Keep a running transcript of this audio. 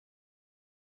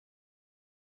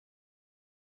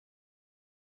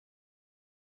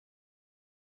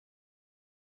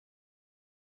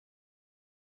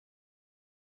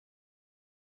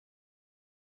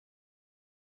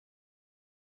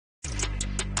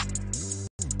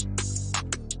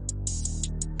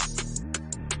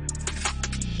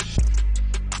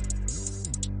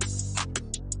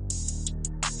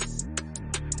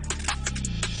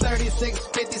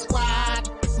3650 squad,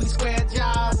 we square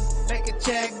jobs, make a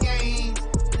check game.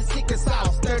 The secret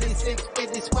sauce,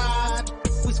 3650 squad,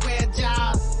 we square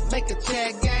jobs, make a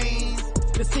check game.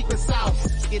 The secret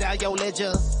sauce, get out your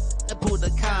ledger and pull the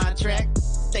contract.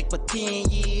 Stake for 10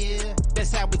 years,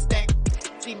 that's how we stack.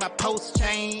 See my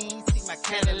PulseChain, see my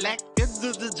Cadillac, this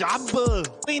is the job.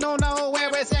 We don't know where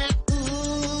it's at.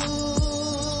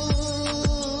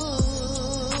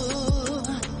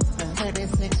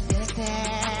 3650,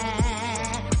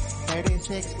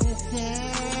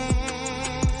 3650.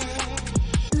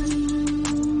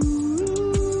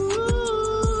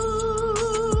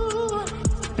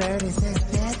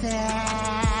 3650,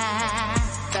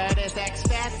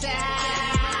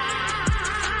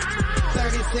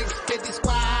 3650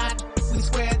 squad, we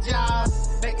square jobs,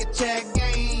 make a check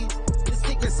game. The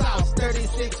secret sauce,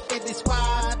 3650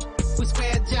 squad, we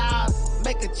square jobs,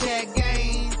 make a check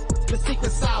game. The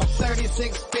secret sauce,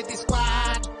 3650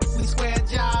 squad, we square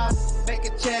jobs, make a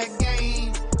check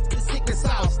game. The secret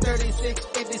sauce,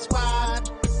 3650 squad,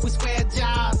 we square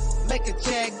jobs, make a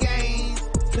check game.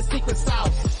 The secret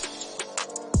sauce.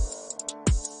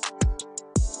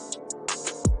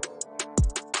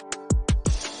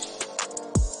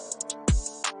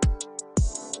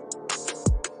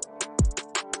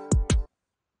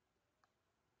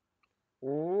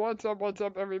 What's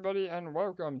up, everybody, and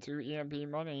welcome to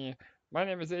EMP.Money. My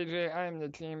name is AJ, I am the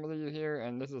team lead here,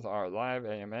 and this is our live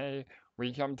AMA.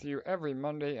 We come to you every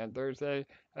Monday and Thursday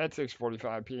at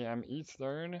 6:45 p.m.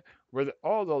 Eastern with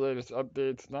all the latest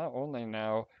updates, not only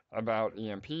now about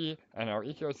EMP and our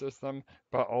ecosystem,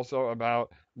 but also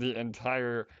about the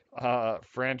entire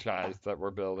franchise that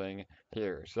we're building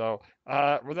here. So,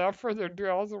 without further ado,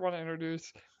 I also want to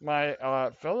introduce my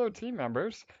fellow team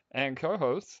members and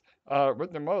co-hosts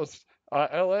with the most,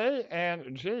 LA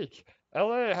and Jake.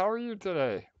 LA, how are you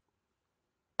today?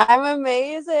 I'm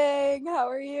amazing. How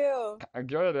are you?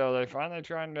 Good, LA. Finally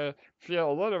trying to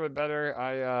feel a little bit better.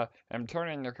 I am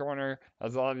turning the corner.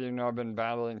 As a lot of you know, I've been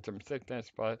battling some sickness,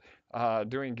 but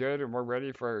doing good, and we're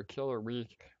ready for a killer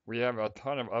week. We have a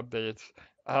ton of updates.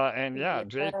 And yeah,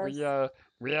 Jake, Yes.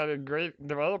 we had a great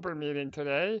developer meeting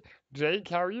today. Jake,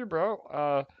 how are you,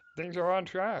 bro? Things are on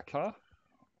track, huh?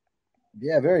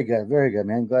 Yeah, very good,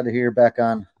 man. Glad to hear you're back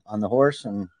on the horse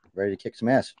and ready to kick some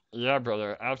ass. Yeah,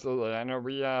 brother, absolutely. I know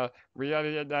we got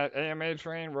to get that AMA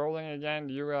train rolling again.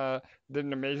 You did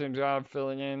an amazing job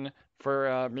filling in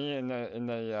for me in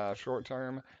the short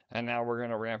term, and now we're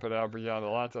gonna ramp it up. We got a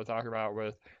lot to talk about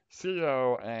with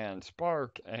Ceto and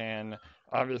Spark and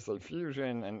obviously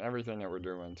Fusion and everything that we're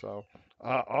doing. So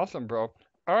awesome, bro.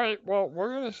 All right, well,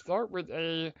 we're gonna start with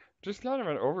a just kind of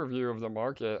an overview of the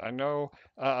market. I know,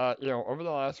 over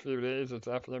the last few days, it's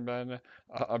definitely been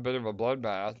a bit of a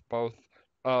bloodbath, both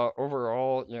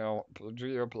overall,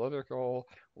 geopolitical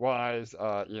wise,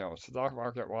 stock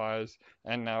market wise,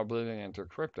 and now bleeding into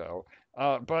crypto.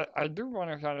 But I do want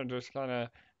to kind of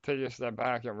take a step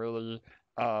back and really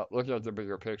look at the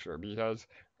bigger picture because,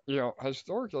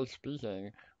 historically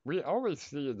speaking, we always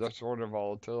see this sort of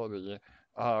volatility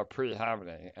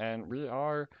pre-happening, and we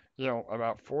are,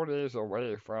 about 4 days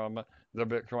away from the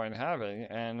Bitcoin halving,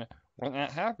 and when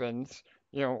that happens,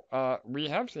 we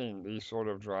have seen these sort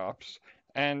of drops,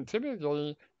 and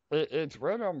typically it's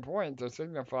right on point to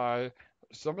signify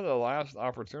some of the last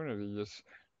opportunities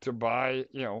to buy,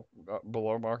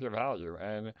 below market value.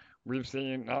 And we've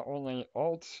seen not only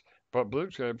alts, but blue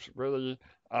chips really,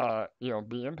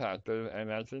 be impacted.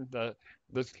 And I think that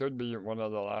this could be one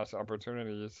of the last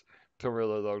opportunities to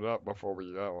really load up before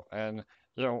we go. And,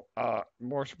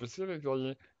 more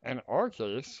specifically, in our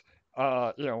case,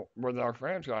 with our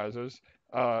franchises,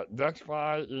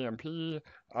 DexFi, EMP,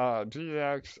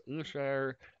 GX,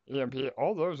 eShare, EMP,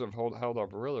 all those have held up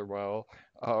really well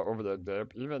over the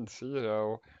dip. Even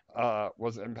Ceto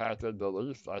was impacted the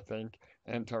least, I think,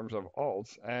 in terms of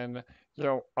alts. And,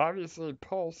 obviously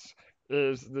Pulse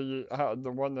is the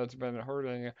one that's been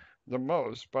hurting the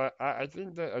most. But I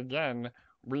think that, again,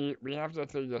 we have to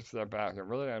take a step back and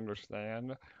really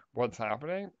understand what's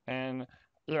happening. And,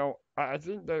 I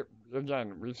think that,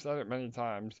 again, we've said it many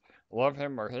times, love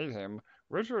him or hate him,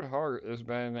 Richard Hart has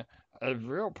been a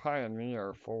real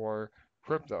pioneer for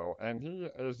crypto, and he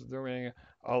is doing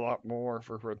a lot more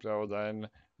for crypto than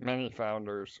many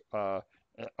founders, you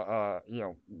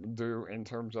know, do in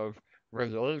terms of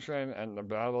regulation and the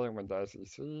battling with the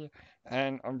SEC.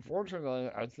 And unfortunately,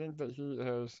 I think that he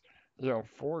is,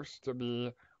 forced to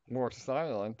be more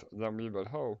silent than we would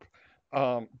hope.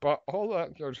 But all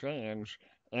that could change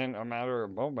in a matter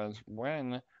of moments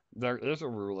when there is a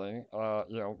ruling.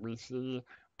 We see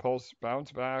Pulse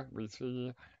bounce back. We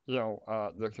see,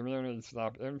 the community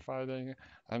stop infighting.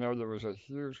 I know there was a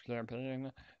huge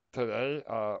campaign today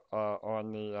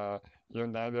on the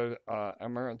United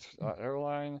Emirates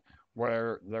airline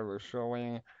where they were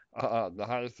showing the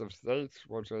highest of states,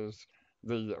 which is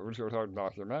the Richard Hart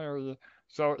documentary.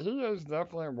 So he is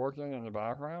definitely working in the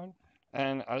background,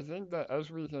 and I think that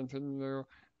as we continue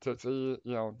to see,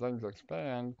 things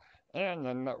expand and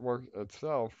the network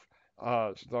itself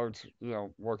starts,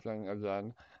 working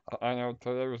again. I know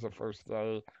today was the first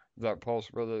day that Pulse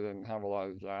really didn't have a lot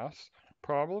of gas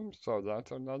problems, so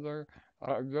that's another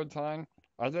good time.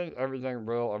 I think everything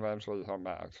will eventually come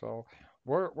back. So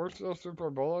we're still super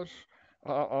bullish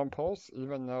on Pulse,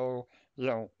 even though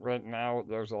right now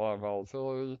there's a lot of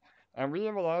volatility, and we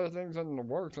have a lot of things in the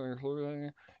works,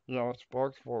 including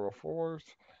Sparks 404s,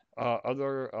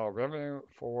 other revenue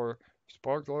for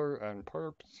Sparkler and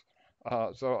Perps.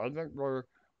 So I think we're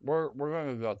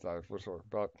gonna get that for sure.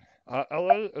 But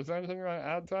LA, is there anything you want to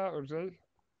add to that, or Jake?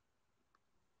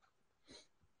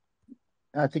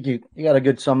 I think you got a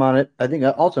good sum on it. I think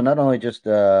also not only just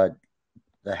the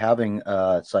halving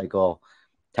cycle,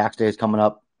 tax day is coming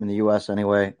up in the U.S.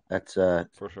 anyway. That's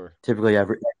For sure. typically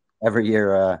every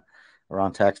year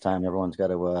around tax time, everyone's got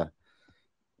to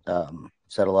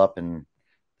settle up, and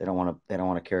they don't want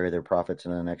to carry their profits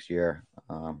into the next year,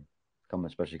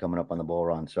 especially coming up on the bull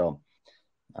run. So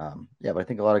yeah, but I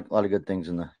think a lot of good things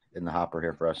in the hopper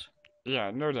here for us.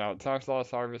 Yeah, no doubt. Tax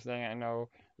loss harvesting, I know.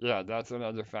 Yeah, that's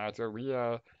another factor.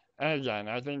 And again,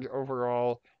 I think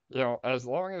overall, as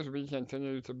long as we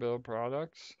continue to build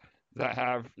products that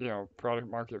have, product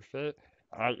market fit,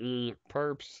 i.e.,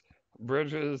 perps,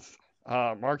 bridges,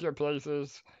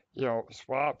 marketplaces,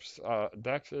 swaps,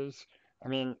 dexes. I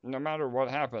mean, no matter what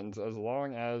happens, as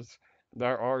long as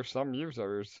there are some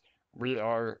users, we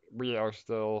are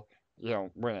still,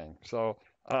 winning. So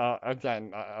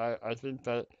again, I think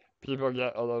that people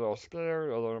get a little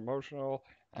scared, a little emotional,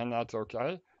 and that's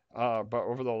okay. But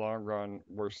over the long run,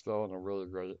 we're still in a really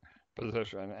great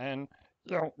position. And,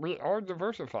 we are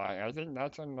diversifying. I think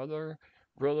that's another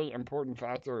really important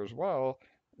factor as well.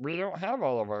 We don't have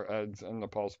all of our eggs in the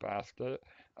pulse basket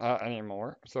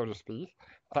anymore, so to speak.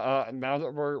 Now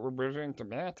that we're bridging to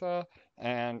Manta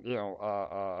and,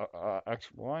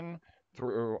 X1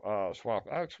 through Swap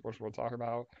X, which we'll talk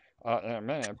about in a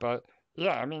minute. But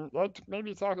yeah, I mean, let's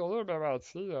maybe talk a little bit about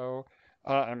Ceto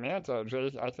and Manta,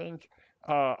 Jake. I think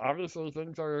obviously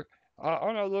things are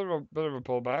on a little bit of a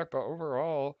pullback, but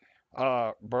overall,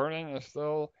 burning is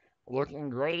still looking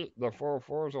great. The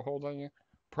 404s are holding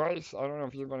price. I don't know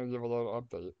if you're going to give a little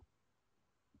update.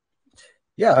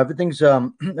 Yeah, everything's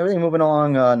everything moving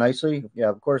along nicely. Yeah,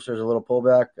 of course, there's a little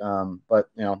pullback, but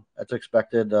that's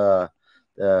expected.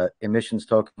 The emissions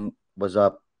token was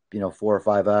up, 4 or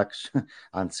 5x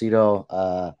on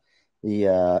Ceto.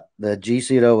 The G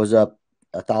Ceto was up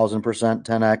 1,000%,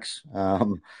 10x.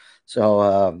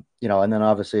 And then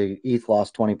obviously ETH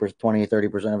lost 20,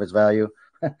 30% of its value.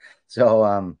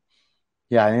 So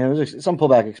yeah, I mean, there's some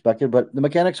pullback expected, but the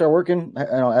mechanics are working,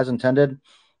 as intended.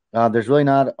 There's really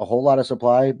not a whole lot of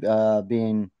supply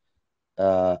being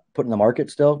put in the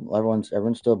market still.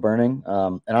 Everyone's still burning.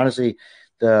 And honestly,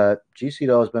 the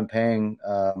GCDO has been paying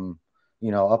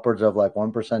upwards of like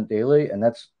 1% daily, and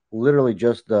that's literally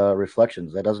just the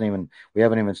reflections. We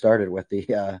haven't even started with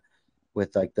the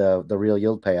the real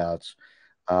yield payouts.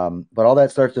 But all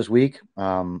that starts this week.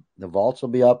 The vaults will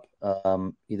be up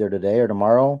either today or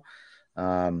tomorrow.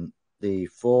 The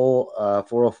full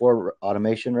 404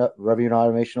 automation revenue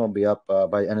automation will be up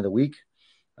by the end of the week,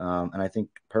 and I think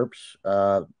perps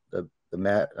the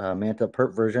Manta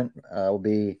perp version will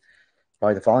be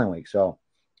probably the following week. So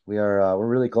we're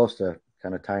really close to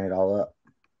kind of tying it all up.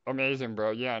 Amazing,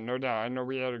 bro. Yeah, no doubt. I know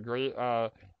we had a great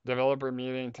developer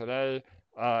meeting today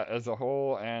as a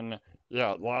whole, and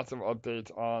yeah, lots of updates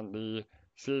on the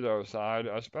Ceto side,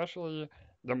 especially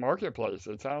the marketplace.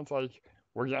 It sounds like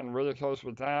we're getting really close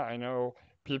with that. I know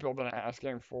people have been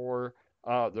asking for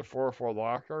the 404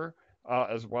 locker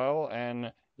as well,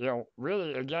 and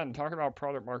really, again, talking about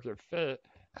product market fit,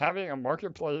 having a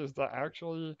marketplace that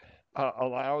actually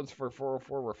allows for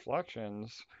 404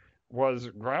 reflections was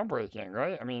groundbreaking,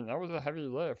 right? I mean, that was a heavy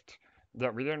lift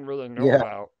that we didn't really know Yeah,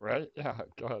 about, right? Yeah,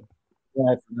 go ahead.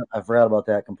 yeah, I forgot about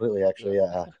that completely. Yeah, Actually,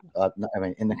 I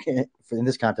mean, in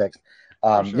this context,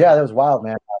 for yeah, sure. that was wild,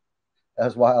 man. That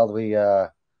was wild. We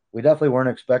definitely weren't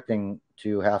expecting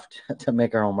to have to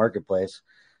make our own marketplace.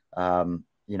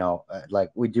 Like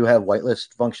we do have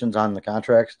whitelist functions on the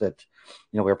contracts that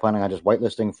we were planning on just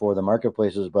whitelisting for the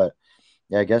marketplaces. But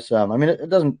yeah, I guess I mean it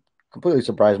doesn't completely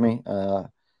surprise me.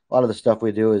 a lot of the stuff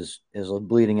we do is a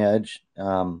bleeding edge.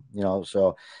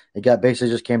 So it got basically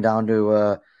just came down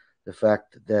to the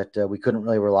fact that we couldn't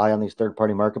really rely on these third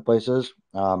party marketplaces.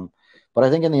 But I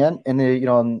think in the end, in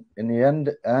the end,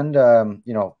 and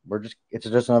we're it's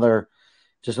just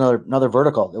another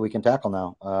vertical that we can tackle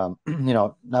now.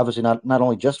 Obviously not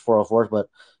only just 404s, but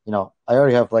I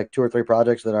already have like two or three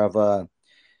projects that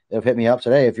have hit me up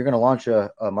today. If you're going to launch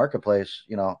a marketplace,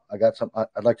 I got some.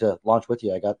 I'd like to launch with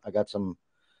you. I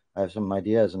have some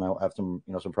ideas, and I have some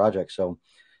projects. So,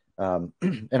 and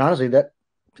honestly, that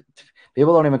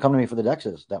people don't even come to me for the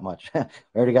dexes that much. I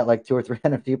already got like two or three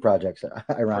NFT projects, For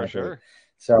ironically. sure.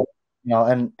 So,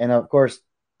 and of course,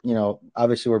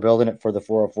 obviously we're building it for the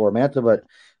 404 Manta, but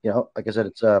like I said,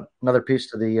 it's another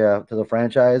piece to the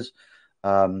franchise,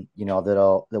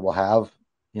 that we'll have,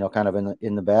 kind of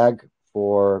in the bag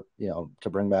for to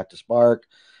bring back to Spark.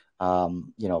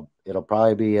 It'll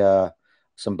probably be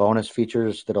some bonus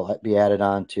features that'll be added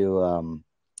on to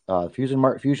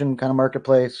Fusion kind of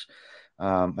marketplace.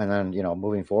 And then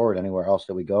moving forward, anywhere else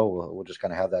that we go, we'll just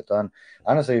kind of have that done.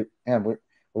 Honestly, man,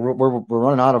 we're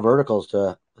running out of verticals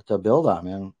to build on,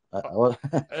 man. I know I wasn't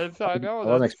that's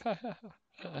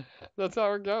that's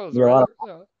how it goes, expecting a lot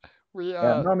right? of. Yeah. We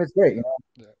Yeah, no, I mean, it's great.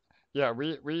 yeah, yeah,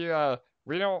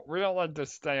 we don't like to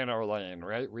stay in our lane,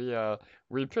 right?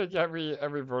 We pick every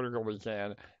vertical we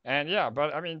can. And yeah,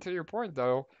 but I mean to your point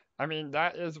though, I mean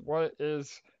that is what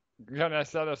is gonna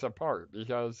set us apart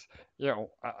because,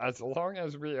 as long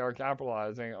as we are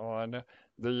capitalizing on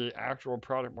the actual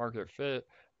product market fit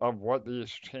of what these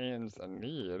chains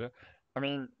need, I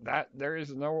mean that there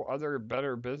is no other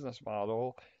better business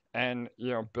model and,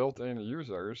 built-in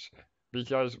users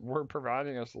because we're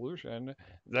providing a solution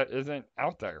that isn't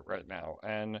out there right now.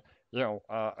 And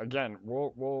again,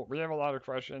 we have a lot of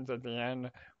questions at the end.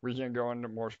 We can go into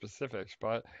more specifics,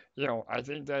 but I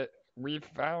think that we've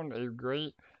found a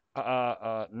great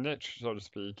niche, so to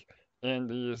speak, in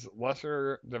these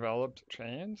lesser developed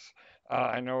chains.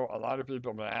 I know a lot of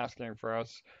people have been asking for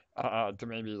us to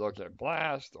maybe look at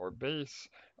Blast or Base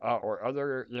or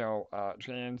other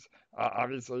chains.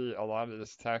 Obviously, a lot of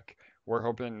this tech we're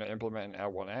hoping to implement in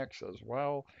L1X as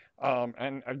well.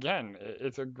 And again,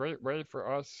 it's a great way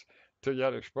for us to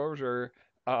get exposure,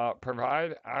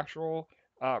 provide actual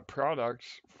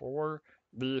products for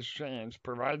these chains,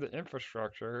 provide the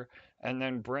infrastructure, and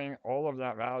then bring all of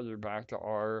that value back to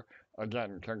our,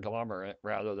 again, conglomerate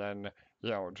rather than,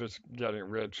 just getting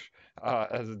rich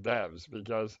as devs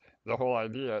because the whole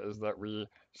idea is that we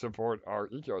support our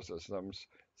ecosystems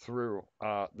through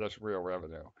this real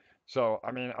revenue. So,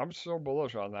 I mean, I'm so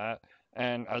bullish on that.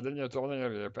 And I think it's only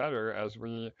going to get better as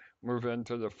we move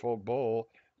into the full bull.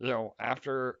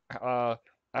 After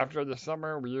the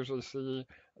summer, we usually see,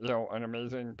 an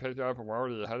amazing pickup, and we're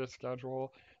already ahead of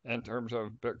schedule in terms of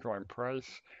Bitcoin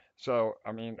price. So,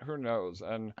 I mean, who knows?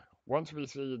 And once we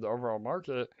see the overall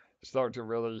market start to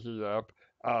really heat up,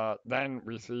 then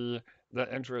we see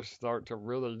the interest start to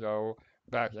really go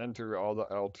back into all the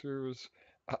L2s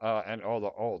and all the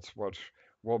alts, which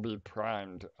will be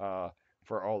primed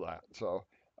for all that. So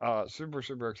super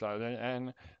super exciting.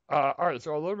 And all right,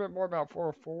 so a little bit more about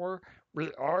 404.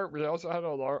 We also had a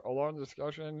long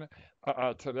discussion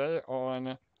today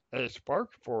on a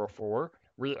Spark 404.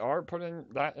 We are putting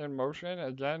that in motion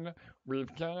again. We've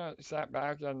kind of sat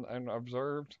back and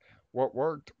observed what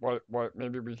worked, what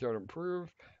maybe we could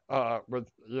improve. With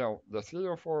the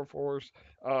Ceto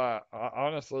 404s,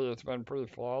 honestly, it's been pretty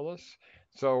flawless.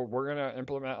 So we're gonna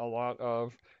implement a lot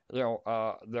of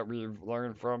that we've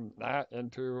learned from that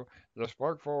into the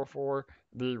Spark 404.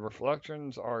 The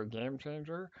reflections are a game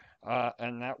changer,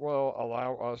 and that will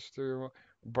allow us to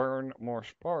burn more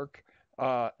Spark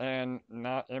and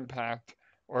not impact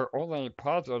or only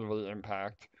positively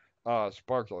impact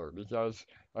Sparkler because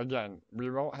again we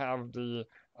won't have the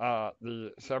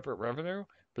separate revenue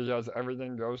because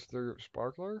everything goes through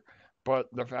Sparkler. But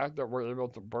the fact that we're able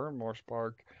to burn more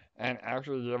Spark and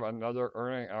actually give another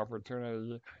earning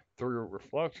opportunity through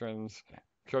reflections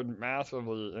could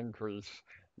massively increase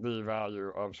the value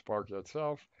of Spark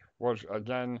itself, which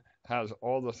again has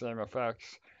all the same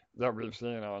effects that we've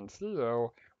seen on Ceto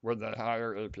with the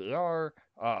higher APR,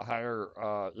 higher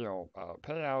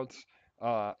payouts,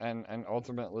 and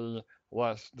ultimately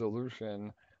less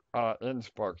dilution in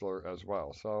Sparkler as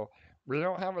well. So we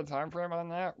don't have a time frame on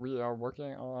that. We are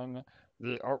working on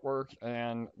the artwork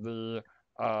and the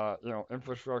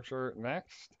infrastructure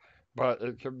next, but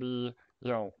it could be,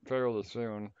 fairly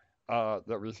soon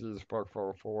that we see the Spark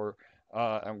 404,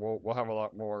 and we'll have a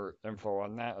lot more info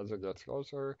on that as it gets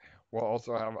closer. We'll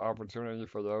also have opportunity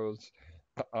for those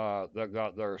that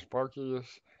got their Sparkies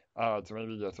to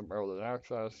maybe get some early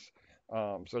access.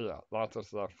 So yeah, lots of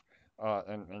stuff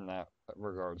in that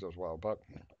regards as well. But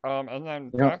and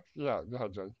then You know, back, yeah, go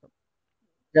ahead, Jake.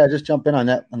 yeah, just jump in on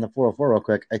that on the 404 real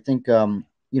quick. I think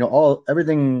all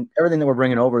everything that we're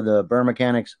bringing over, the burn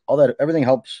mechanics, all that, everything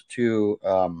helps to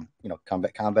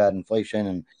combat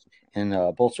inflation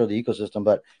and bolster the ecosystem.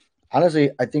 But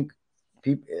honestly, I think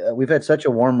we've had such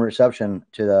a warm reception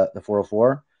to the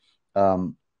 404.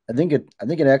 I think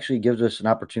it actually gives us an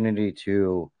opportunity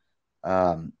to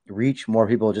reach more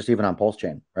people just even on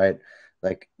PulseChain, right?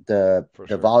 Like For the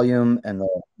sure. volume and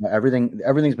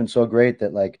everything's been so great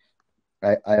that like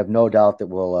I have no doubt that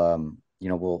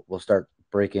we'll start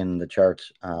breaking the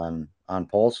charts on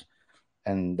Pulse,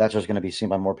 and that's just going to be seen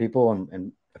by more people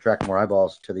and attract more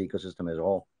eyeballs to the ecosystem as a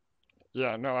whole.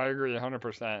 Yeah, no, I agree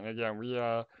 100%. And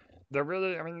again, they're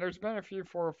really, I mean, there's been a few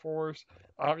 404s,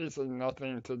 obviously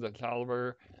nothing to the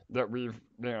caliber that we've,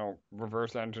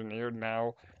 reverse engineered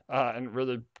now, and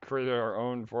really created our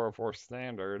own 404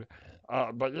 standard.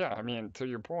 But yeah, I mean, to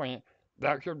your point,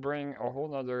 that could bring a whole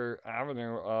nother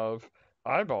avenue of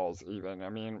eyeballs even. I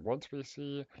mean, once we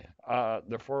see,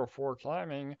 the 404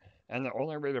 climbing, and the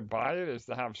only way to buy it is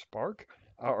to have Spark,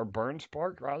 or burn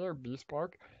Spark rather, B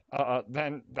Spark,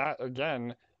 then that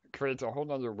again creates a whole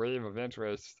nother wave of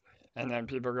interest. And then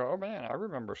people go, oh man, I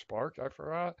remember Spark. I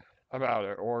forgot about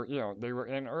it. Or, they were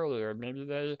in earlier. Maybe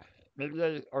they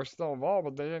are still involved,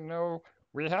 but they didn't know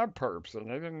we had perps and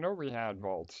they didn't know we had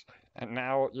vaults. And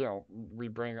now, we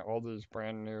bring all this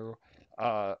brand new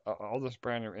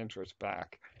interest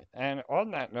back. And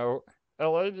on that note,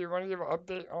 LA, do you want to give an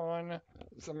update on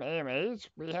some AMAs?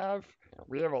 We have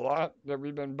a lot that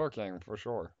we've been booking for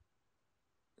sure.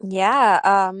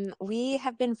 Yeah, we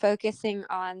have been focusing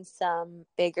on some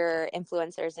bigger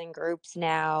influencers and groups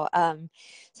now.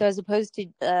 So as opposed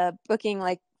to booking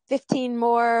like 15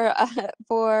 more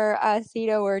for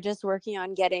Ceto, we're just working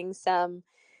on getting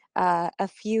a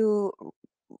few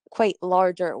quite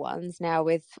larger ones now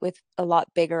with a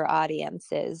lot bigger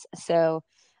audiences. So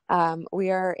we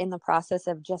are in the process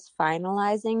of just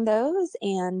finalizing those,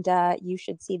 and you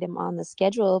should see them on the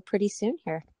schedule pretty soon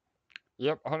here.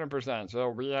 Yep, 100%. So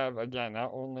we have, again, not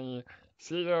only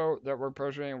Ceto that we're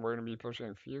pushing, we're going to be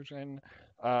pushing Fusion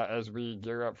as we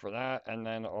gear up for that. And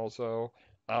then also,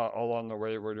 along the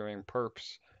way, we're doing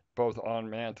perps both on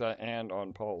Manta and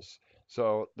on Pulse.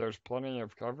 So there's plenty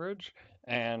of coverage,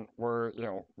 and we're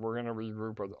going to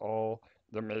regroup with all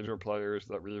the major players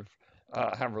that we've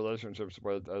have relationships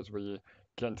with as we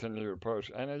continue to push.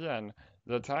 And again,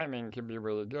 the timing can be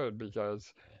really good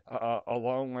because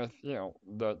along with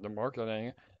the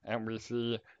marketing, and we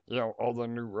see all the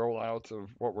new rollouts of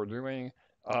what we're doing.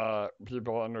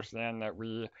 People understand that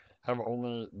we have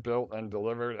only built and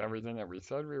delivered everything that we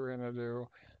said we were going to do.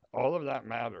 All of that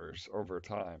matters over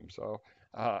time. So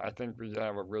I think we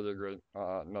have a really great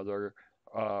another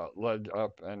leg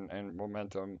up and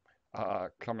momentum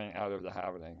coming out of the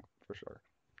happening for sure.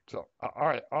 So, all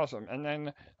right, awesome. And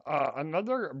then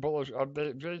another bullish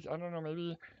update, Jake. I don't know,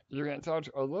 maybe you can touch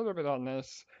a little bit on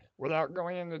this without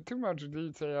going into too much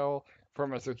detail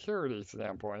from a security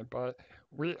standpoint, but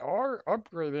we are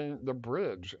upgrading the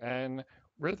bridge, and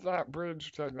with that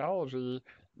bridge technology,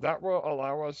 that will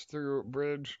allow us to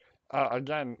bridge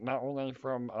again not only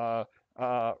from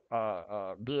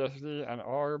BSD and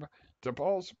ARB to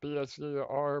Pulse, BSD to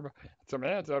ARB to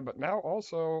Manta, but now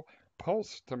also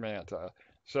Pulse to Manta.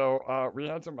 So we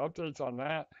had some updates on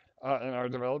that in our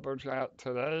developer chat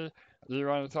today. Do you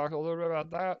want to talk a little bit about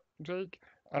that, Jake?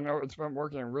 I know it's been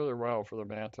working really well for the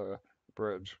Manta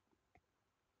bridge.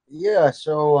 Yeah,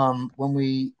 so when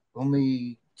we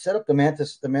set up the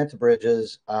Manta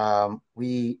bridges,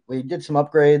 we did some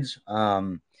upgrades.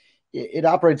 It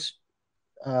operates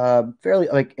fairly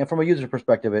like and from a user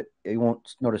perspective, it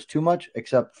won't notice too much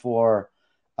except for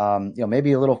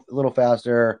maybe a little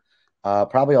faster,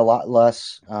 probably a lot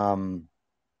less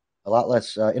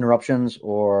interruptions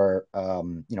or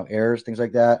errors, things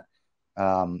like that.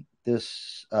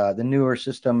 This The newer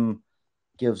system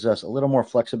gives us a little more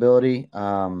flexibility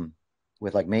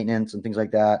with like maintenance and things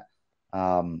like that.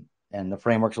 And the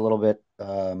framework's a little bit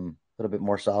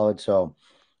more solid. So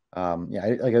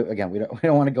yeah, like again, we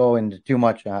don't want to go into too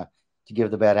much to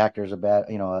give the bad actors a bad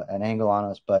an angle on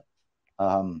us, but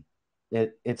um,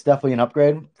 it's definitely an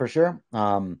upgrade for sure.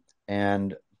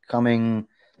 And coming,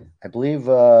 I believe,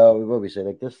 what we say,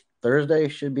 like this Thursday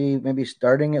should be maybe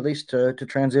starting at least to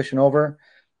transition over.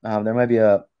 There might be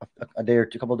a day or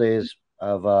two, couple of days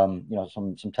of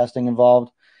some testing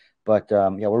involved, but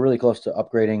yeah, we're really close to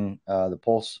upgrading the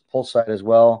Pulse side as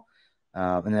well,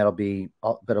 and that'll be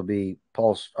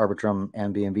Pulse, Arbitrum,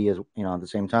 and BNB as at the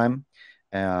same time.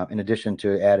 in addition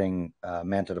to adding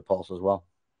Manta to Pulse as well.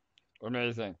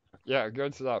 Amazing. Yeah,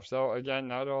 good stuff. So again,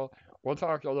 we'll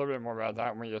talk a little bit more about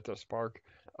that when we get to Spark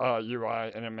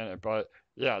UI in a minute. But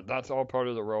yeah, that's all part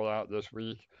of the rollout this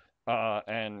week.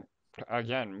 And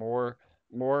again, more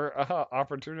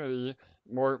opportunity,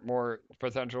 more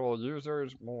potential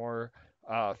users, more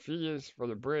fees for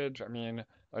the bridge. I mean,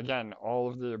 again, all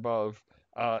of the above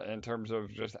in terms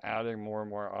of just adding more and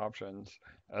more options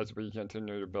as we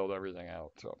continue to build everything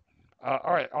out. So.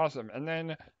 All right, awesome. And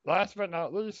then last but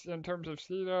not least, in terms of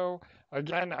Ceto,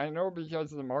 again, I know because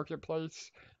the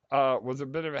marketplace was a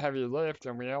bit of a heavy lift,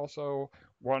 and we also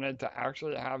wanted to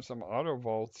actually have some auto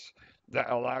vaults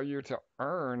that allow you to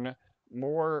earn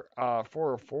more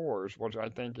 404s, which I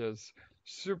think is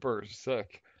super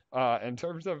sick. In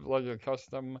terms of like a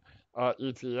custom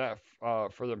ETF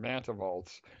for the Manta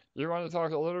vaults, you want to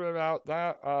talk a little bit about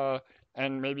that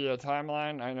and maybe a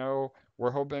timeline? I know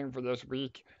we're hoping for this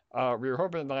week. We were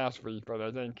hoping last week, but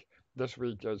I think this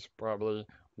week is probably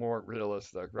more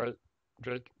realistic, right,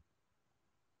 Jake?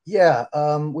 Yeah,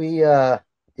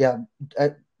 yeah,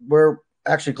 we're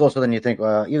actually closer than you think.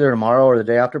 Either tomorrow or the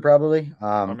day after, probably.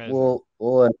 Amazing.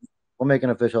 We'll make an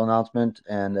official announcement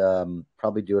and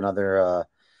probably do another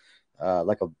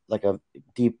like a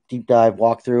deep dive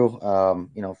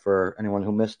walkthrough. For anyone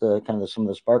who missed the kind of some of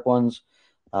the Spark ones,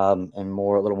 and a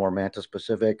little more Manta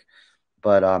specific.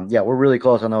 But yeah, we're really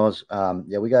close on those.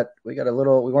 Yeah, we got a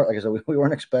little. We weren't, like I said, we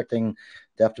weren't expecting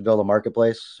to have to build a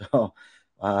marketplace, so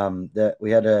that we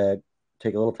had to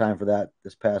take a little time for that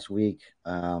this past week.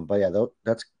 But yeah,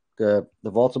 that's the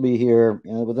vaults will be here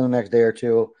within the next day or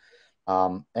two.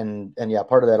 And yeah,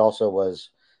 part of that also was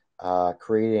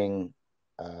creating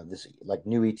this like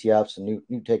new ETFs and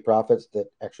new take profits that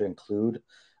actually include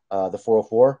the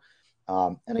 404.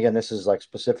 And again, this is like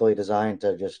specifically designed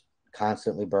to just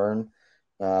constantly burn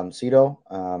Ceto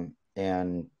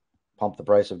and pump the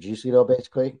price of GCeto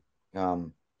basically.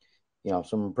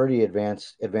 Some pretty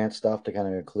advanced stuff to kind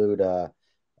of include a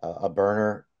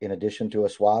burner in addition to a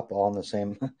swap, all in the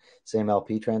same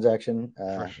LP transaction,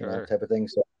 For sure. type of thing.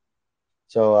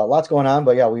 So lots going on,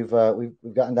 but yeah, we've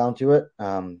gotten down to it.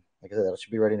 Like I said, that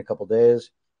should be ready in a couple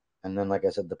days, and then like I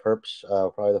said, the perps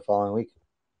probably the following week.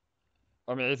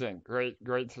 Amazing.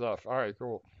 Great stuff. All right,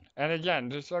 cool. And again,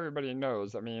 just so everybody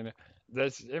knows, I mean,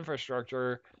 this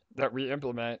infrastructure that we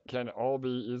implement can all be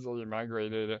easily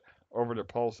migrated over to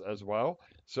Pulse as well.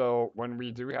 So when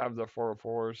we do have the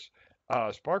 404s,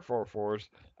 Spark 404s,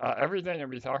 everything that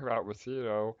we talk about with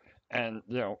Ceto and,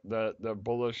 the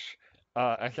bullish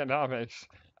economics,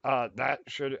 that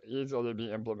should easily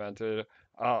be implemented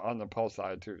on the Pulse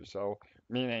side too. So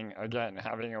meaning, again,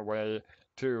 having a way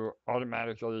to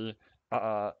automatically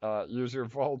use your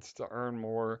vaults to earn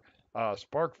more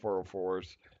Spark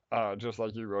 404s, just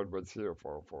like you would with Ceto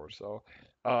 404s. So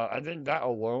I think that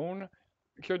alone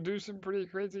could do some pretty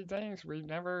crazy things. We've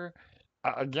never,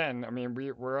 again, I mean,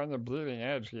 we're on the bleeding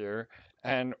edge here,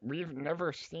 and we've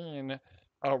never seen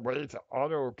a way to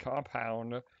auto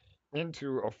compound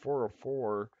into a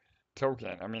 404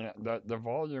 token. I mean, the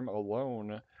volume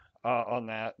alone on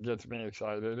that gets me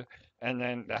excited, and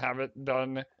then to have it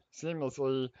done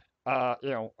seamlessly,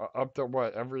 up to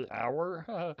what, every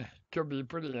hour could be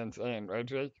pretty insane, right,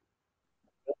 Jake?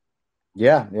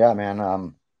 Yeah,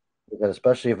 man.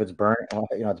 Especially if it's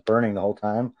it's burning the whole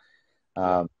time.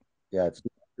 Yeah. Um, yeah, it's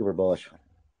super bullish.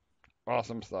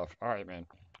 Awesome stuff. All right, man.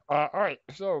 All right,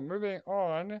 so moving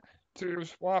on to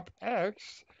Swap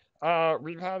X,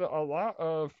 we've had a lot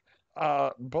of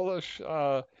bullish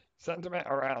sentiment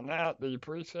around that. The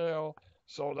pre-sale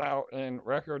sold out in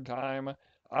record time.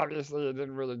 Obviously, it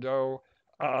didn't really go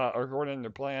according to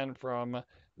plan from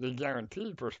the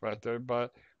guaranteed perspective,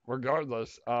 but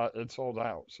regardless, it sold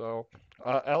out. So,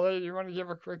 Ellie, you want to give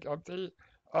a quick update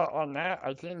on that?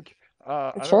 I think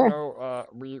I don't Sure. know.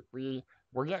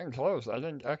 We're getting close. I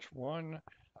think X1,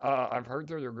 I've heard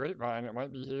through the grapevine, it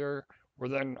might be here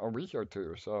within a week or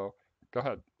two. So go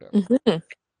ahead. Yeah. Mhm.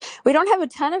 We don't have a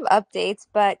ton of updates,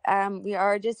 but we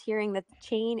are just hearing that the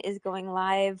chain is going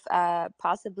live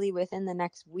possibly within the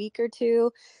next week or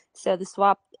two. So the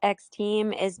Swap X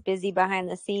team is busy behind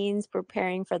the scenes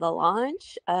preparing for the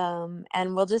launch.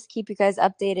 And we'll just keep you guys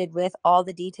updated with all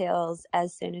the details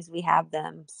as soon as we have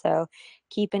them. So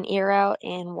keep an ear out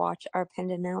and watch our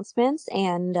pinned announcements.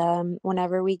 And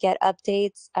whenever we get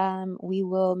updates, we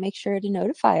will make sure to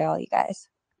notify all you guys.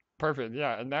 Perfect.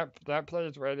 Yeah, and that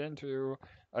plays right into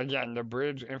again the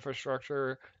bridge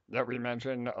infrastructure that we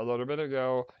mentioned a little bit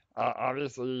ago.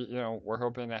 Obviously, we're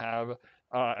hoping to have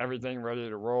everything ready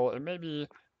to roll. It may be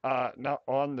not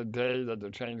on the day that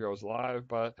the chain goes live,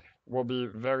 but will be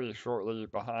very shortly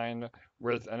behind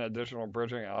with an additional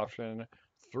bridging option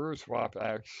through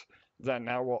SwapX that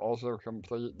now will also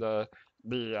complete the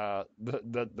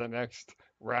next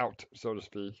route, so to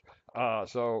speak.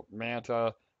 So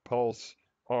Manta, Pulse,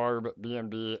 ARB,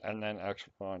 BNB, and then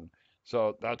X1.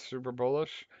 So that's super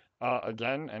bullish.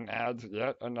 Again, and adds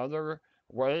yet another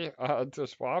way to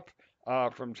swap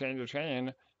from chain to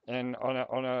chain and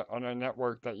on a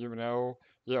network that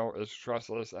is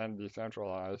trustless and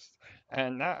decentralized.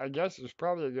 And that I guess is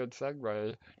probably a good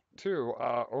segue too.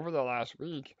 Over the last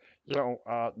week,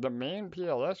 the main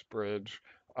PLS bridge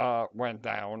went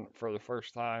down for the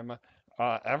first time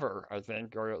ever, I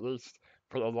think, or at least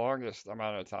for the longest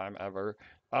amount of time ever.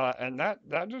 And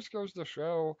that just goes to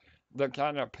show the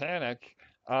kind of panic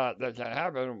that can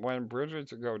happen when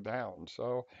bridges go down.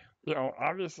 So,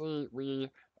 obviously we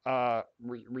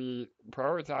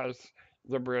prioritize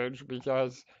the bridge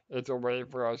because it's a way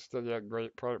for us to get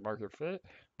great product market fit,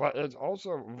 but it's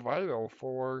also vital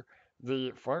for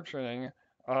the functioning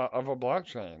of a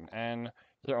blockchain. And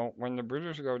when the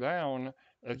bridges go down,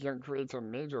 it can create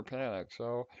some major panic.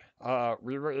 So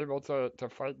we were able to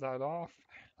fight that off.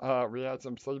 We had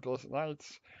some sleepless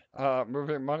nights,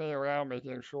 moving money around,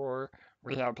 making sure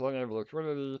we have plenty of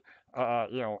liquidity.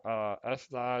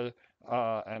 SDI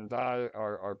and DI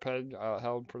are peg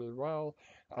held pretty well.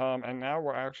 And now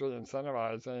we're actually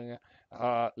incentivizing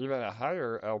even a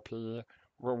higher LP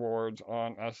rewards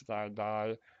on SDI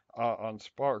DI on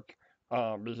Spark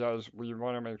because we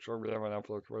want to make sure we have enough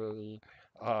liquidity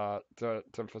to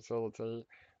facilitate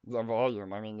the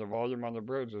volume. I mean, the volume on the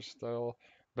bridge has still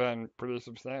been pretty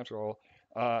substantial,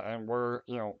 and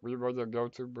we were the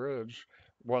go-to bridge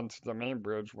once the main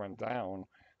bridge went down,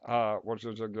 which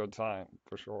is a good sign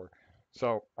for sure.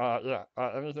 So, yeah,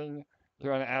 anything you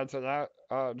want to add to that,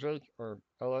 Jake or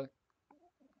LA?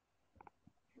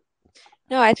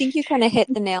 No, I think you kind of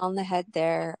hit the nail on the head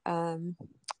there. I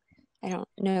don't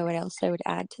know what else I would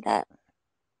add to that.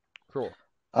 Cool.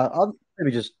 I'll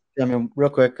maybe just, I mean, real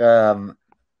quick. There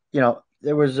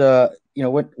was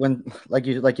when like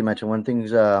you mentioned, when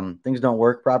things don't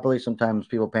work properly, sometimes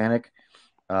people panic.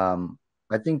 I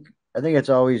think it's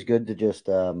always good to just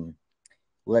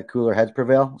let cooler heads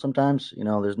prevail. Sometimes,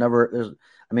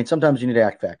 I mean, sometimes you need to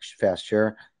act fast,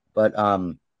 sure, but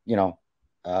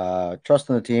trust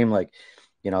in the team. Like,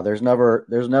 there's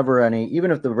never any,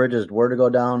 even if the bridges were to go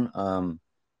down,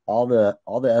 all the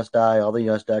SDI, all the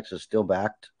USDEX is still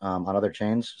backed on other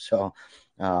chains. So,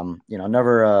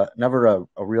 never a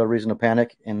real reason to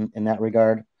panic in that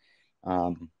regard.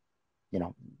 Um,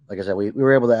 like I said, we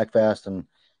were able to act fast and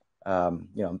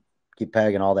keep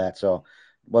peg and all that. So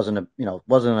wasn't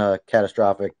a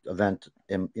catastrophic event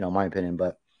in my opinion.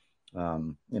 But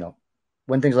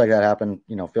when things like that happen,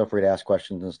 feel free to ask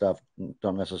questions and stuff.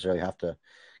 Don't necessarily have to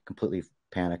completely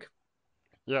panic.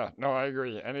 Yeah, no, I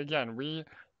agree. And again,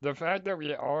 the fact that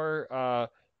we are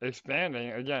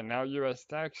expanding, again, now US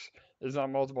Tex is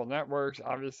on multiple networks.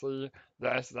 Obviously,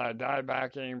 the SI die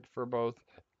backing for both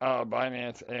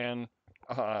Binance and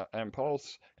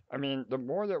Pulse. I mean, the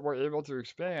more that we're able to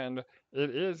expand,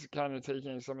 it is kind of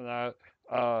taking some of that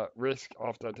risk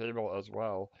off the table as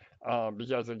well.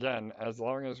 Because again, as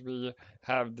long as we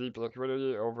have deep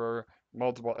liquidity over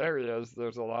multiple areas,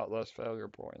 there's a lot less failure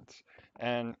points.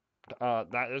 And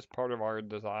that is part of our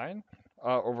design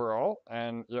overall,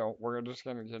 and we're just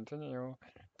going to continue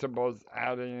to both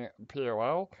adding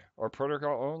POL or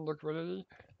protocol-owned liquidity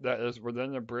that is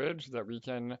within the bridge that we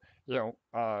can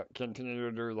continue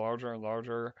to do larger and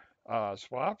larger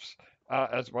swaps,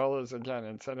 as well as again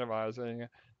incentivizing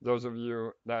those of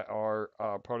you that are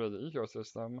part of the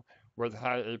ecosystem with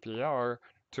high APR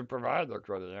to provide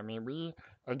liquidity. I mean,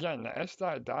 again, the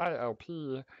SDI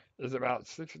LP is about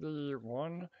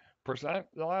 61%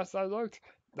 the last I looked.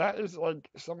 That is like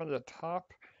some of the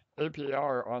top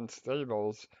APR on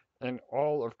stables in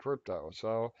all of crypto.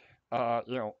 So,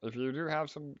 if you do have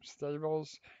some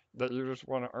stables that you just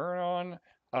want to earn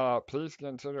on, please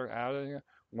consider adding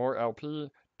more LP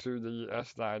to the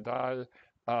SDI,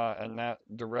 and that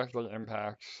directly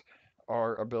impacts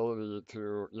our ability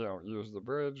to, use the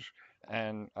bridge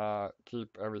and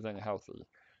keep everything healthy.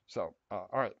 So, all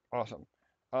right, awesome.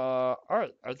 All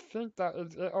right, I think that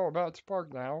is it. Oh, about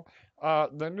Spark now.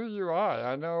 The new UI.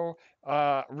 I know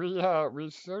we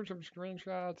showed some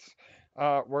screenshots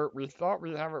where we thought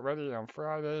we'd have it ready on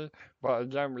Friday, but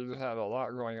again, we just had a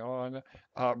lot going on.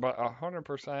 But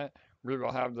 100% we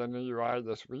will have the new UI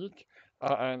this week,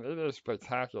 and it is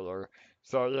spectacular.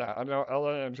 So yeah, I know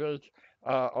LA and Jake,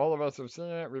 all of us have seen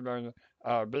it. We've been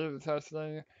beta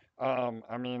testing.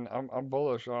 I mean, I'm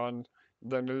bullish on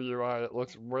the new UI. It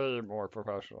looks way more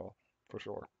professional, for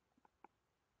sure.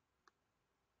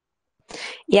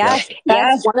 Yes,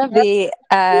 that's one of the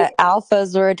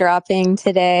alphas we're dropping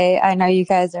today. I know you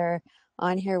guys are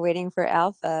on here waiting for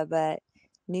alpha, but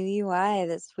new UI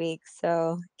this week,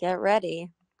 so get ready.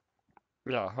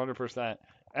 Yeah, 100%.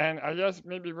 And I guess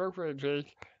maybe real quick,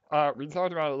 Jake, we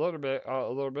talked about it a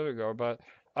little bit ago, but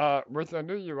with the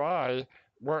new UI,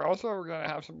 we're also going to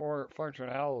have some more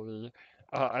functionality.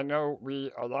 I know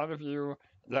a lot of you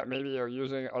that maybe are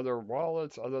using other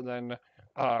wallets other than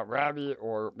Rabbit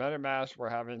or MetaMask were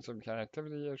having some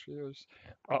connectivity issues.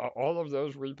 All of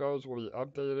those repos will be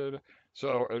updated,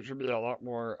 so it should be a lot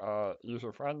more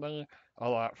user friendly, a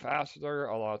lot faster,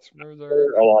 a lot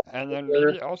smoother. And then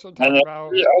maybe also talk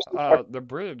about the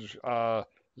bridge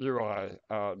UI,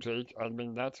 Jake. I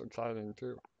mean, that's exciting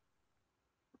too.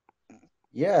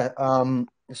 Yeah.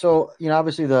 So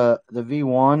obviously the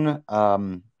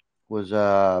V1 was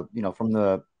from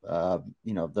the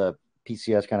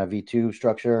PCS kind of V2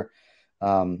 structure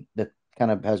that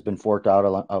kind of has been forked out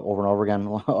over and over again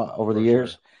over the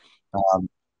years. Sure.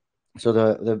 So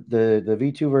the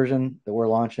V2 version that we're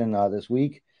launching this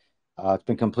week, it's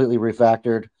been completely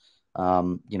refactored.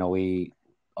 We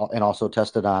and also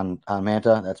tested on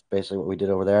Manta. That's basically what we did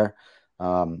over there.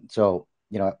 So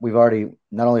we've already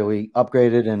not only we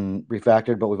upgraded and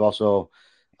refactored, but we've also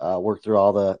worked through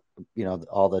all the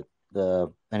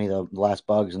any of the last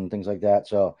bugs and things like that.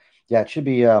 So yeah, it should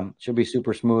be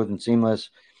super smooth and seamless.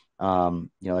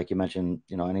 Like you mentioned,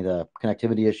 any of the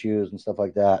connectivity issues and stuff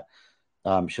like that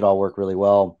should all work really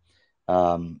well.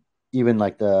 Even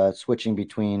like the switching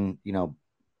between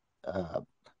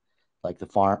like the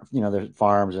farm, there's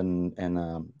farms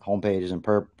and home pages and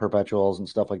perpetuals and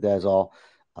stuff like that is all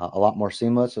a lot more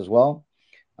seamless as well.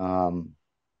 And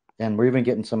we're even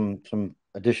getting some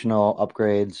additional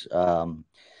upgrades,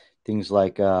 things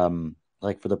like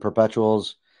for the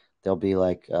perpetuals, there'll be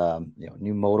like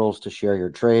new modals to share your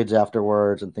trades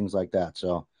afterwards and things like that.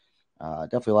 So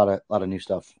definitely a lot of new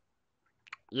stuff.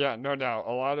 Yeah, no doubt.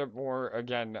 A lot of more,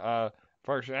 again,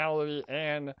 functionality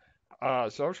and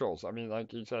socials. I mean,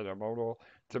 like you said, a modal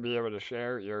to be able to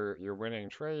share your winning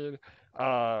trade.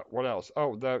 What else?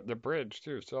 Oh, the bridge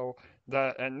too. So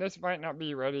and this might not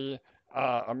be ready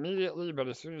immediately, but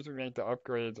as soon as we make the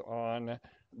upgrades on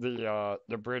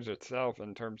the bridge itself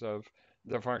in terms of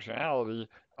the functionality,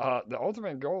 the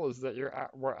ultimate goal is that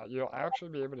you'll actually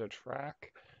be able to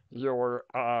track your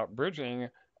bridging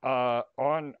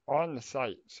on the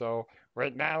site. So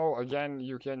right now, again,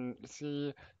 you can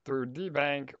see through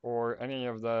DBank or any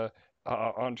of the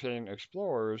on-chain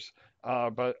explorers,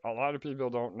 but a lot of people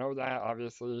don't know that.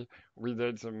 Obviously, we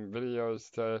did some videos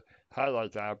to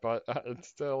highlight that, but it's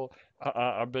still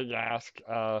a big ask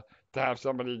to have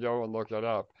somebody go and look it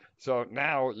up. So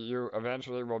now you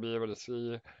eventually will be able to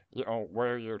see,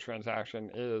 where your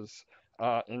transaction is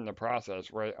in the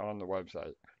process right on the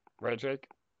website. Right, Jake?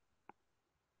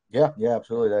 Yeah,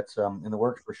 absolutely. That's in the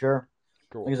works for sure.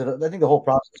 Cool. Like I said, I think the whole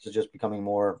process is just becoming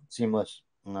more seamless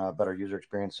and a better user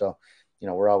experience. So,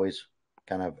 we're always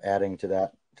kind of adding to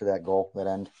that goal, that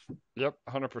end. Yep,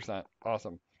 100%.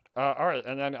 Awesome. All right,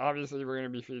 and then obviously we're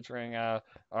going to be featuring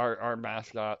our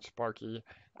mascot Sparky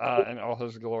in all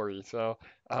his glory. So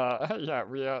yeah,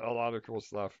 we got a lot of cool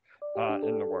stuff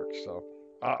in the works. So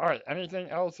all right, anything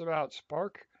else about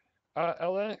Spark,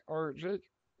 LA or Jake?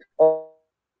 I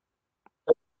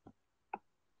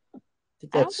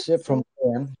think that's it from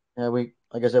there. Yeah, like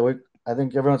I said, I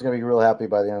think everyone's gonna be real happy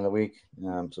by the end of the week.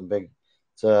 It's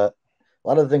a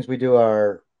lot of the things we do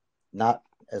are not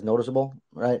as noticeable,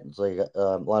 right? It's like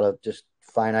a lot of just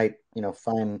finite,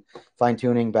 fine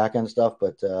tuning back end stuff.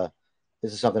 But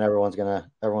this is something everyone's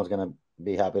gonna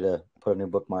be happy to put a new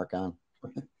bookmark on.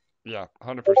 Yeah,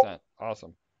 100%.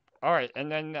 Awesome. All right,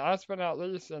 and then last but not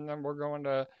least, and then we're going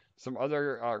to some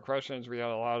other questions. We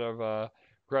got a lot of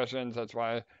questions. That's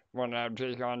why I wanted to have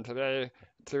Jake on today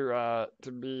to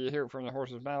be here from the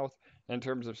horse's mouth in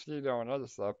terms of Cedo and other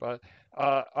stuff. But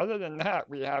other than that,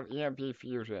 we have EMP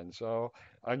Fusion. So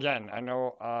again, I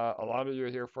know a lot of you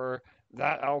are here for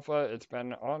that alpha. It's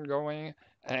been ongoing,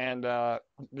 and the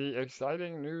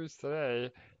exciting news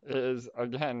today is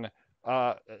again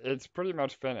it's pretty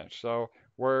much finished. So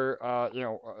we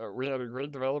had a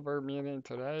great developer meeting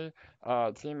today.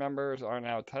 Team members are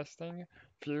now testing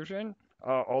Fusion.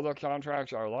 All the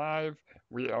contracts are live.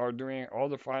 We are doing all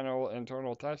the final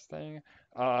internal testing.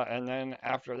 And then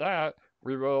after that,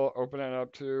 we will open it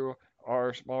up to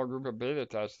our small group of beta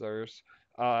testers.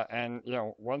 And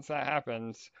once that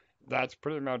happens, that's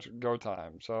pretty much go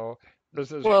time. So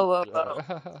this is Whoa.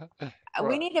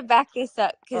 We need to back this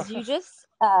up because you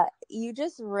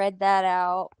just read that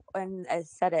out and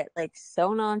said it like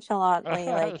so nonchalantly,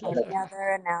 like any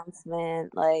other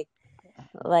announcement. Like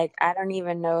Like, I don't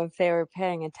even know if they were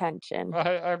paying attention.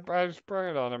 I sprung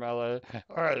it on him, LA.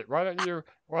 All right, why don't you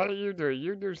do it?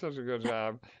 You do such a good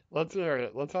job. Let's hear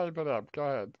it. Let's hype it up. Go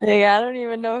ahead. Like, I don't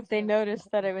even know if they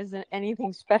noticed that it wasn't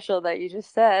anything special that you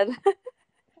just said.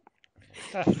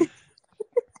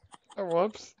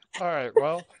 Whoops. All right.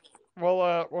 Well,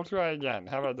 we'll try again.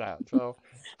 How about that? So,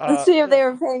 Let's see if yeah. they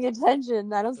were paying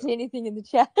attention. I don't see anything in the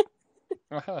chat.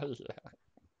 Yeah.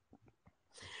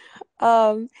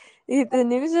 The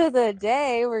news of the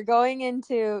day, we're going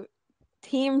into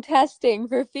team testing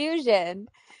for Fusion.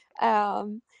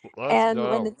 Let's And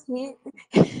when the go.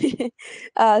 team,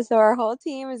 so our whole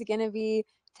team is going to be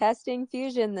testing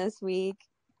Fusion this week.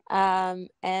 And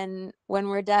when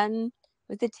we're done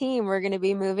with the team, we're going to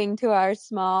be moving to our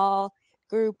small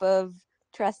group of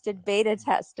trusted beta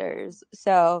testers.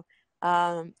 So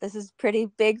this is pretty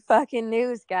big fucking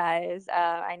news, guys.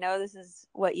 I know this is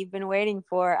what you've been waiting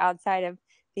for outside of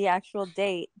the actual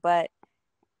date, but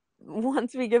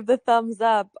once we give the thumbs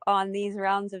up on these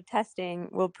rounds of testing,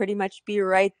 we'll pretty much be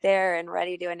right there and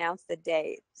ready to announce the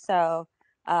date. So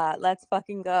let's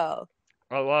fucking go.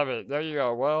 I love it. There you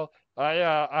go. Well,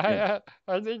 Yeah.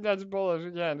 I think that's bullish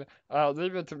again.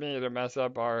 Leave it to me to mess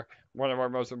up our one of our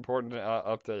most important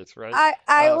updates, right?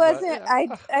 I But wasn't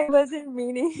yeah. I wasn't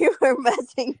meaning you were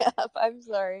messing up. I'm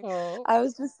sorry. Oh, I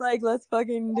was just like, let's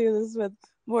fucking do this with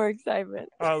more excitement.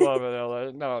 I love it,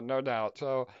 LA. No, no doubt.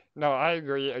 So, no, I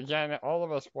agree. Again, all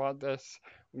of us want this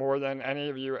more than any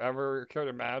of you ever could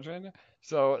imagine.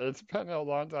 So it's been a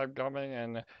long time coming,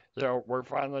 and we're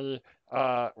finally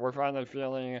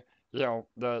feeling,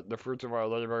 the fruits of our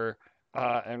labor,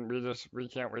 and we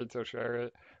can't wait to share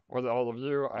it with all of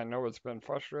you. I know it's been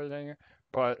frustrating,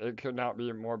 but it could not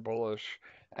be more bullish,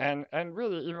 and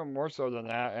really even more so than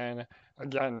that. And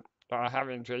again,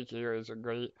 having Jake here is a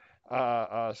great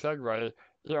segue.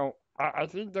 I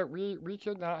think that we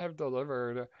could not have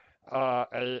delivered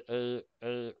a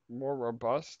more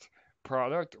robust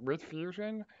product with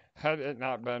Fusion had it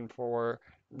not been for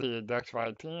the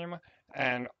DexFi team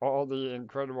and all the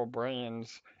incredible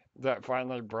brains that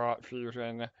finally brought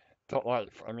Fusion to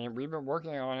life. I mean, we've been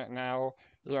working on it now,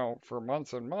 for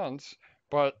months and months,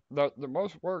 but the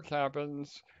most work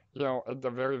happens, at the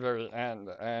very, very end.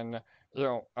 And,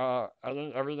 I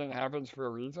think everything happens for a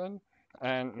reason.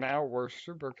 And now we're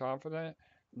super confident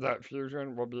that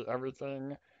Fusion will be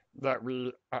everything that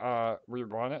we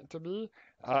want it to be,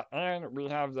 and we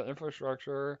have the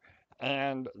infrastructure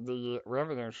and the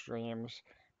revenue streams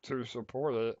to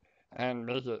support it and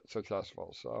make it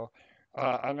successful. So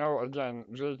I know again,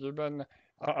 Jake, you've been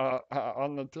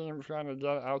on the team trying to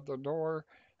get it out the door,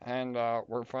 and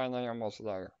we're finally almost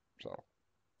there. So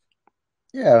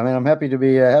Yeah, I mean, I'm happy to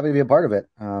be a part of it.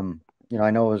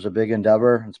 I know it was a big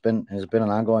endeavor. It's been an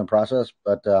ongoing process,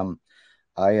 but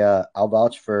I'll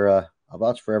vouch for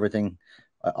everything,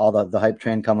 all the hype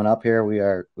train coming up here. We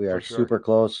for are sure. super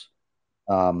close.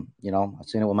 I've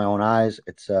seen it with my own eyes.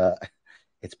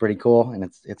 It's pretty cool, and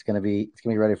it's gonna be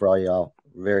ready for all y'all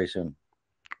very soon.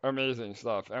 Amazing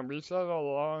stuff. And we said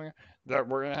all along that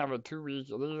we're going to have a 2 week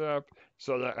lead up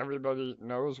so that everybody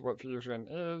knows what Fusion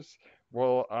is.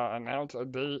 We'll announce a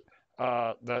date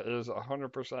that is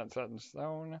 100% set in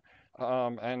stone.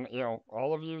 And,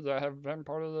 all of you that have been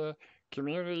part of the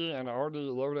community and already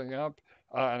loading up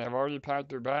and have already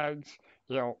packed your bags,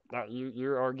 you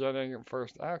are getting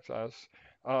first access.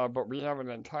 But we have an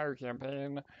entire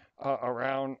campaign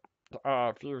around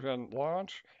Fusion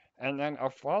launch and then a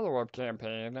follow-up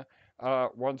campaign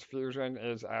once Fusion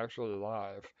is actually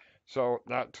live. So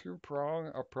that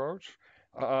two-prong approach,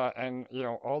 and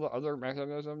all the other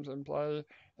mechanisms in play,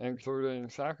 including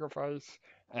sacrifice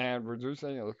and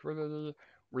reducing liquidity,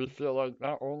 we feel like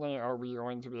not only are we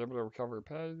going to be able to recover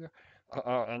peg,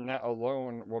 and that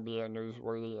alone will be a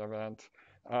newsworthy event,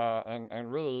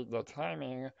 and really the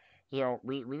timing,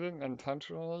 we didn't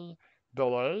intentionally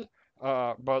delay,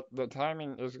 but the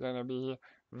timing is going to be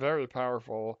very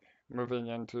powerful moving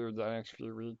into the next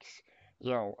few weeks,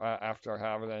 after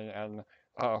Halving and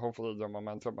hopefully the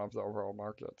momentum of the overall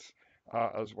markets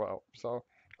as well. So,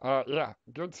 yeah,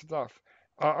 good stuff.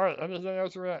 All right, anything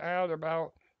else you want to add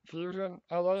about Fusion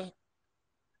LA?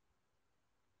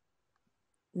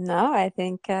 No, I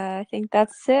think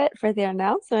that's it for the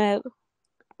announcement.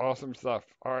 Awesome stuff.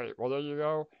 All right, well there you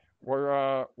go.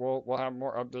 We'll have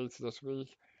more updates this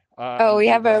week, Oh,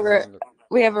 and keep in mind.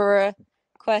 we have a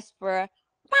request for a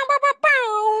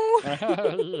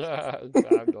Yeah,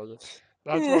 exactly.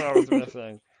 That's what I was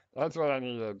missing. That's what I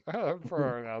needed for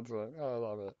our announcement. I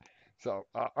love it. So,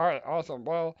 all right, awesome.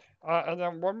 Well, and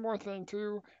then one more thing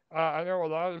too. I know a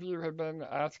lot of you have been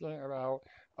asking about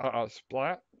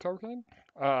Splat token,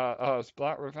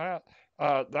 Splat with that.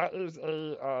 That is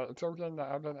a token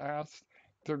that I've been asked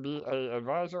to be a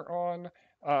advisor on.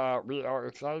 We are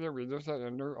excited. We just hit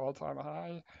a new all-time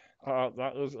high.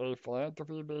 That is a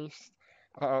philanthropy-based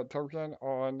token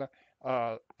on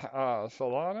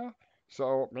Solana.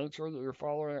 So make sure that you're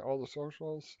following all the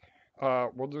socials.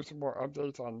 We'll do some more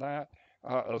updates on that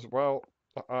as well.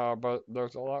 But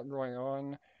there's a lot going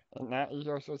on in that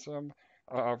ecosystem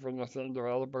from the same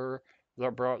developer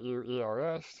that brought you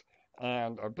ERS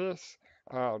and Abyss.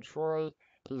 Troy,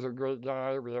 he's a great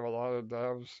guy. We have a lot of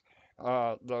devs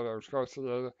that are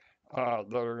associated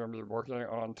that are going to be working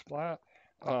on Splat.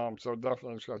 So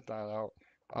definitely check that out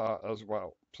as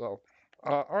well. So,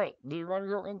 all right, do you want to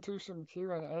go into some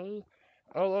Q&A?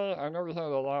 LA, I know we had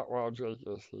a lot while Jake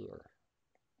is here.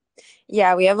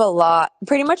 Yeah, we have a lot.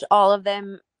 Pretty much all of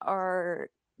them are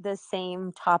the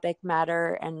same topic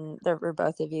matter, and they're for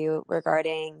both of you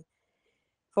regarding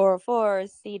 404,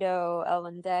 Ceto,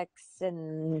 L1 Dex,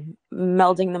 and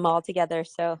melding them all together.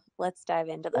 So let's dive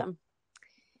into them.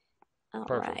 All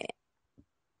Perfect.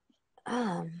 right.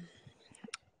 All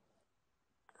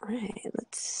right,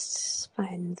 let's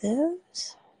find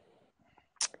those.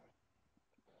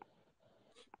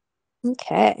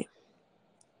 Okay.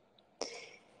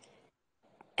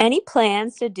 Any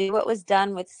plans to do what was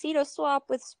done with CetoSwap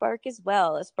with Spark as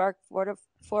well? A Spark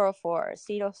 404.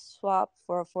 CetoSwap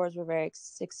 404s were very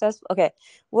successful. Okay,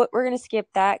 we're going to skip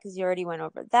that because you already went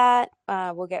over that.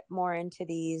 We'll get more into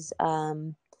these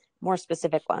more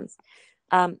specific ones.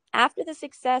 After the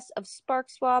success of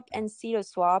SparkSwap and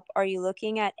CetoSwap, are you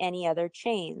looking at any other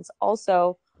chains?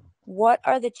 Also, what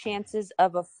are the chances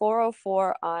of a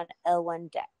 404 on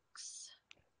L1 Dex?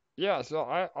 Yeah, so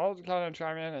I'll kind of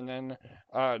chime in and then,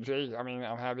 Jake, I mean,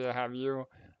 I'm happy to have you,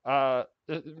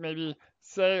 maybe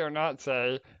say or not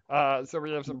say, so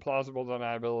we have some plausible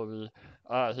deniability,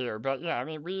 here. But yeah, I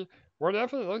mean, we're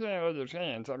definitely looking at other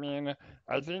chains. I mean,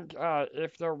 I think,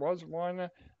 if there was one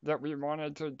that we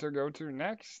wanted to go to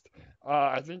next,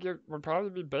 I think it would probably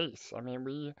be Base. I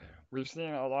mean, we've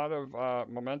seen a lot of,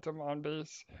 momentum on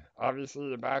Base, obviously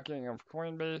the backing of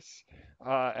Coinbase,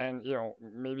 and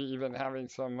maybe even having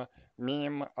some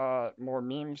more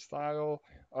meme style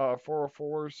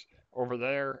 404s over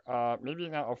there. Maybe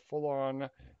not a full-on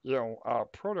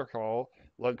protocol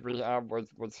like we have with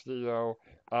Ceto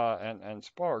and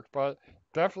Spark, but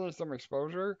definitely some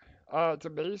exposure to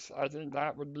Base. I think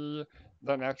that would be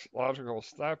the next logical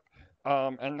step.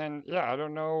 And then yeah, I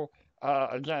don't know.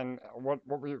 Again, what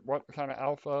kind of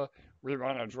alpha we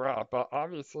want to drop, but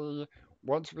obviously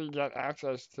once we get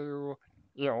access to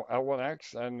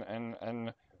L1X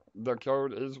and the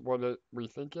code is what we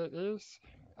think it is,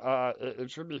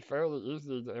 it should be fairly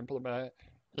easy to implement,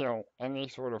 any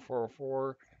sort of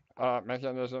 404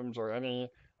 mechanisms or any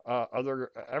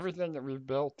everything that we've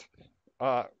built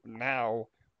now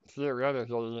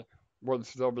theoretically would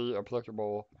still be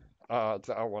applicable to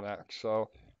L1X. So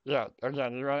yeah,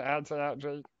 again, you want to add to that,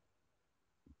 Jake?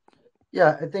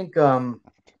 Yeah, I think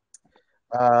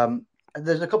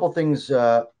there's a couple things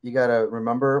you got to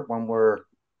remember when we're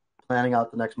planning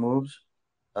out the next moves.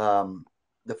 The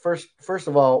first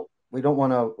of all, we don't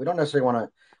necessarily want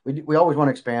to. We always want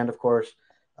to expand, of course,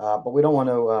 but we don't want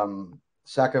to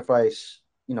sacrifice,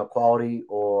 quality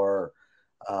or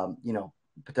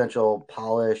potential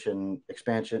polish and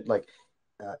expansion, like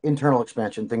internal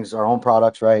expansion, things, our own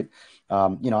products, right?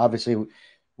 Obviously,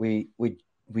 we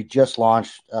just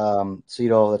launched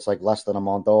Ceto that's like less than a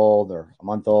month old or a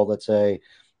month old, let's say.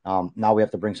 Now we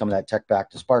have to bring some of that tech back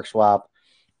to SparkSwap.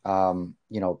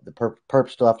 The perps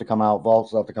still have to come out,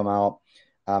 vaults still have to come out.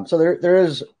 So there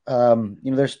is,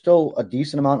 there's still a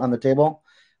decent amount on the table.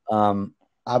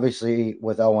 Obviously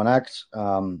with L1X,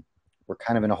 we're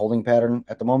kind of in a holding pattern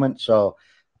at the moment. So,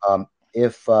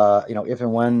 if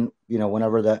and when,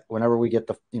 whenever we get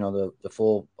the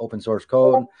full open source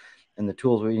code and the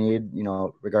tools we need,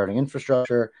 regarding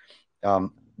infrastructure,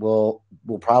 we'll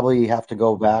probably have to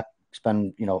go back,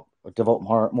 spend, devote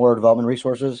more development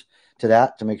resources to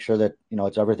that to make sure that,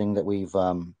 it's everything that we've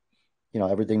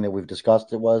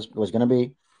discussed it was going to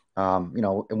be,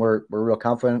 and we're real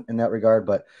confident in that regard.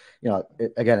 But,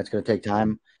 again, it's going to take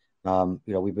time.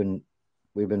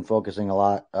 We've been focusing a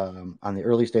lot on the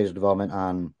early stage of development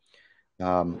on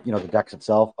the DEX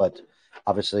itself, but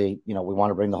obviously we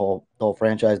want to bring the whole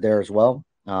franchise there as well.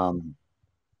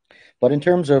 But in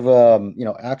terms of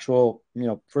actual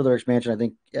further expansion, I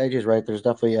think AJ's right. There's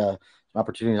definitely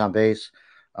opportunities on Base.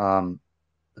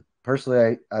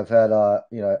 Personally, we've had a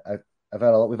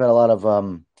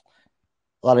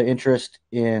lot of interest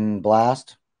in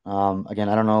Blast. Again,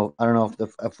 I don't know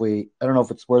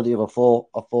if it's worthy of a full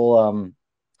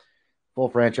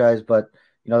franchise, but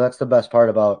that's the best part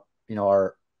about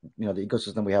our the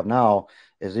ecosystem we have now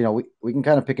is we can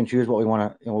kind of pick and choose what we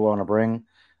want to bring,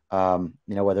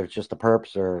 whether it's just the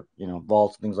perps or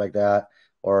vaults, things like that,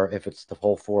 or if it's the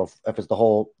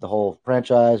whole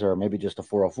franchise, or maybe just a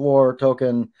 404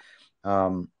 token.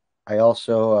 I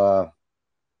also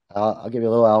I'll give you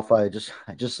a little alpha. I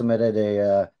just submitted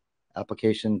a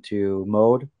application to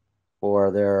Mode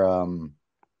for their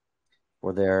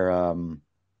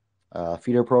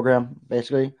feeder program,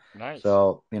 basically. Nice.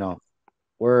 So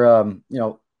we're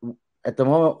at the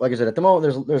moment, like I said,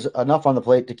 there's enough on the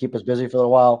plate to keep us busy for a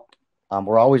little while.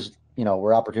 We're always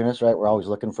we're opportunists, right? We're always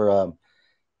looking for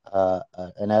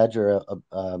an edge or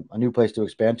a new place to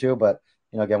expand to. But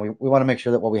again, we want to make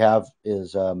sure that what we have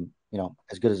is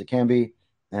as good as it can be,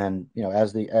 and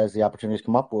as the opportunities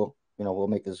come up, we'll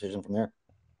make the decision from there.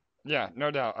 Yeah,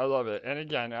 no doubt. I love it. And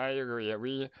again, I agree.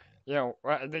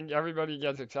 I think everybody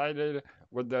gets excited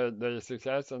with the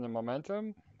success and the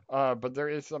momentum. But there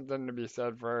is something to be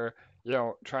said for,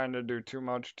 trying to do too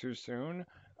much too soon.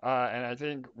 And I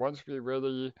think once we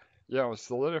really,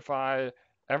 solidify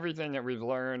everything that we've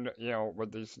learned,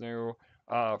 with this new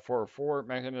 4-4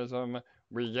 mechanism,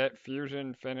 we get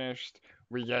fusion finished,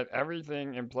 we get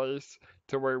everything in place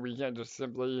to where we can just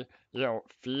simply,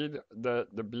 feed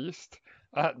the beast.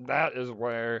 That is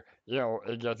where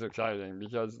it gets exciting,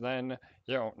 because then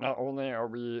not only are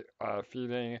we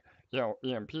feeding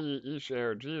EMP,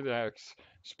 eShare, GDEX,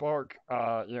 Spark,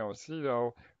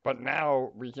 Ceto, but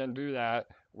now we can do that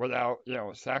without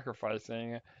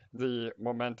sacrificing the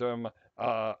momentum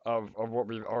of what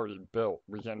we've already built.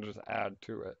 We can just add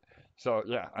to it. So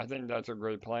yeah, I think that's a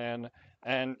great plan.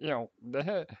 And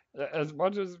as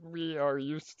much as we are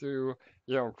used to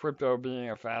crypto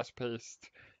being a fast-paced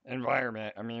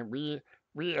environment. I mean,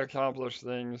 we accomplish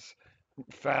things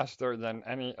faster than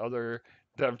any other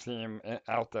dev team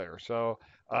out there. So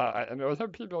I know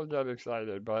that people get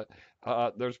excited, but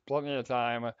there's plenty of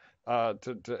time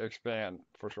to expand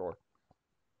for sure.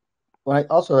 Well,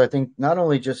 I think not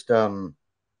only just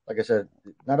like I said,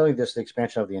 not only just the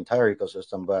expansion of the entire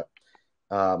ecosystem, but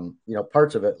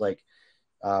parts of it. Like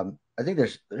I think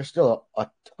there's still a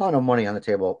ton of money on the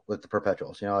table with the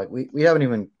perpetuals. Like we haven't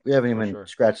For even sure.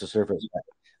 scratched the surface yet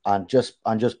on just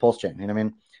PulseChain. You know what I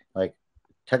mean? Like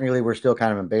technically we're still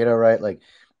kind of in beta, right? Like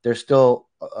there's still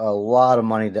a lot of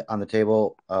money on the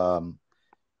table,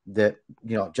 that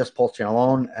just PulseChain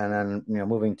alone, and then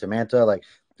moving to Manta, like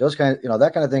those kind of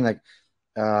that kind of thing, like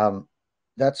um,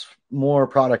 that's more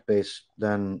product based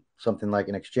than something like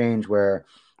an exchange where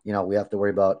we have to worry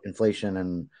about inflation,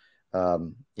 and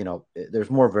there's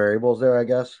more variables there, I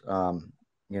guess.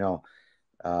 You know,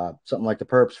 Something like the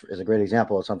perps is a great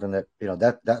example of something that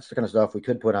that's the kind of stuff we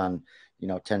could put on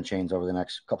 10 chains over the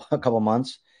next couple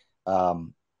months,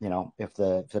 if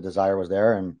the desire was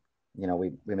there, and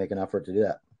we make an effort to do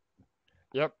that.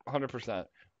 Yep, 100%.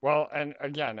 Well, and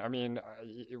again, I mean,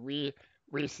 we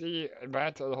see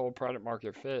back to the whole product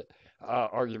market fit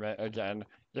argument again.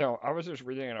 I was just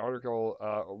reading an article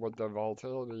with the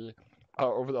volatility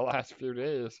over the last few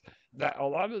days, that a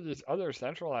lot of these other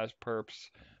centralized perps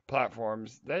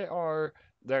platforms, they're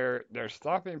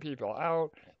stopping people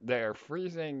out, they're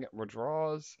freezing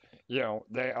withdrawals,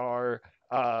 they're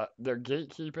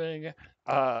gatekeeping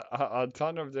a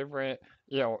ton of different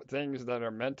things that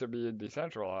are meant to be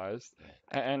decentralized,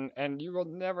 and you will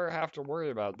never have to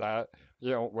worry about that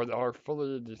with our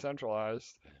fully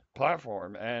decentralized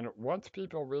platform. And once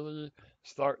people really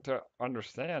start to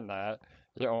understand that,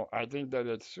 I think that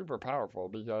it's super powerful,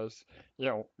 because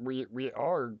we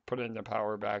are putting the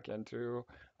power back into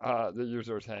the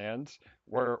user's hands.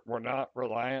 We're not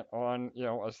reliant on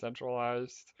a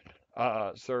centralized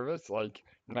service like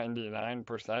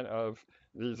 99% of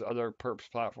these other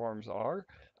perps platforms are.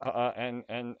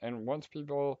 And once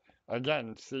people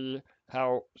again see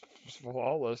how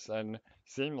flawless and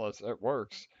seamless it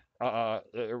works,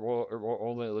 it will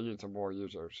only lead to more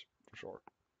users for sure.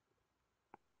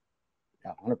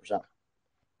 Yeah, 100%.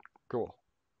 Cool.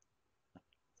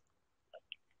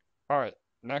 All right,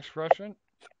 next question.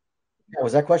 Yeah,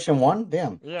 was that question one?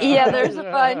 Damn. Yeah, Yeah, there's a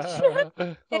bunch. yeah. Oh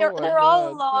my They're all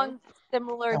God. along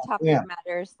similar topic Yeah.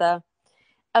 matters, though.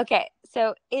 Okay,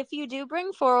 so if you do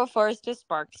bring 404s to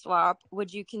SparkSwap,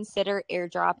 would you consider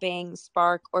airdropping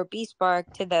Spark or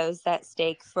BSpark to those that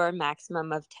stake for a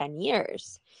maximum of 10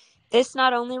 years? This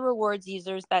not only rewards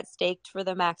users that staked for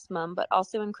the maximum, but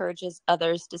also encourages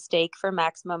others to stake for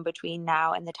maximum between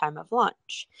now and the time of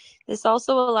launch. This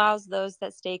also allows those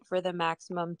that stake for the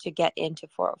maximum to get into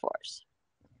 404s.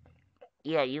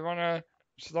 Yeah, you wanna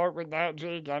start with that,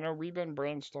 Jake? I know we've been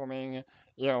brainstorming,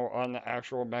 on the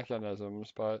actual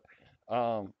mechanisms, but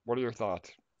what are your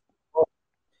thoughts?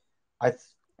 I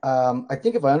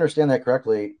think if I understand that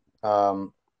correctly,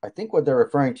 I think what they're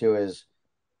referring to is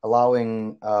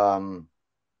allowing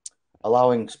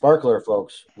allowing sparkler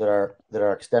folks that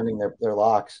are extending their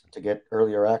locks to get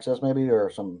earlier access, maybe, or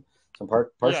some Yeah,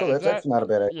 partial. is That's that actually not a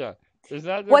bad idea. yeah, is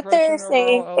that their What they're question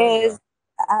saying overall, Ellie? Yeah. is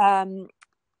um,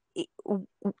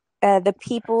 the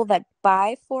people that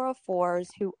buy 404s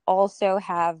who also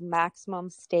have maximum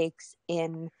stakes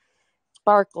in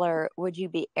Sparkler, would you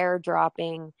be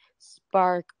airdropping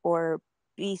Spark or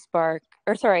B Spark?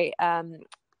 Or sorry, uh,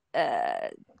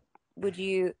 would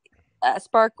you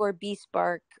Spark or B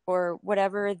Spark or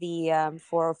whatever the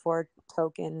 404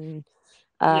 token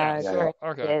Yeah, Yeah, yeah. so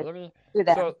currency okay, is to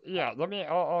them?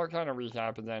 I'll kind of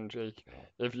recap it then, Jake,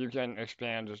 if you can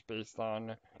expand just based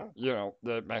on,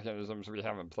 the mechanisms we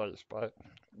have in place. But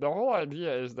the whole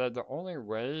idea is that the only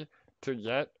way to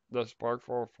get the Spark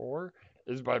 404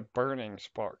 is by burning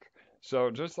Spark.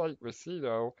 So just like with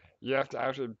Ceto, you have to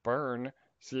actually burn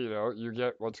Ceto. You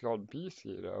get what's called B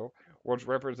Ceto, which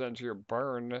represents your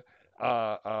burn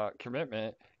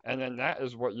commitment, and then that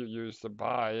is what you use to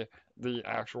buy the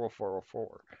actual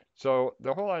 404. So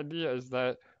the whole idea is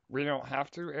that we don't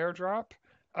have to airdrop,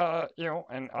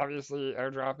 and obviously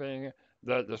airdropping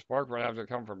the spark would have to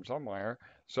come from somewhere.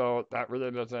 So that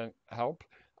really doesn't help.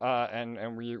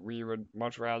 And we would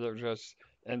much rather just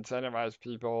incentivize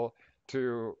people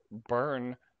to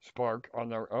burn spark on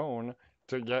their own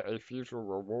to get a future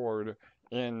reward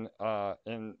in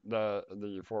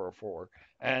the 404.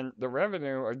 And the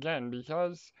revenue again,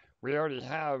 because we already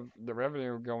have the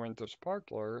revenue going to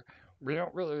Sparkler. We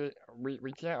don't really,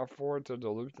 we can't afford to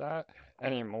dilute that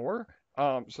anymore.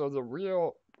 So the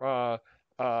real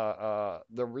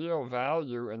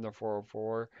value in the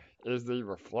 404 is the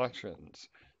reflections.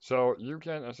 So you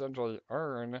can essentially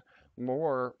earn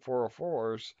more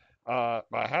 404s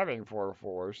by having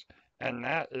 404s, and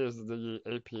that is the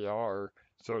APR,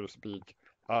 so to speak,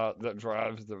 that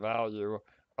drives the value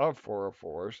of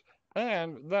 404s.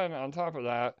 And then on top of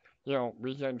that,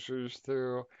 we can choose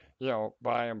to,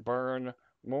 buy and burn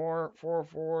more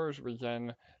 404s. We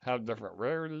can have different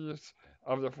rarities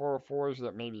of the 404s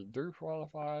that maybe do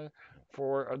qualify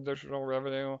for additional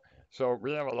revenue. So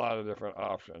we have a lot of different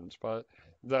options, but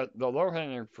the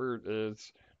low-hanging fruit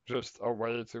is just a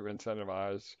way to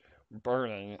incentivize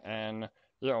burning. And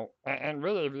and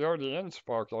really, if you're already in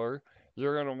Sparkler,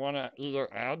 you're going to want to either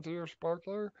add to your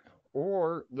Sparkler,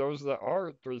 or those that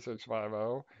are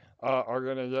 3650 are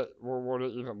going to get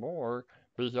rewarded even more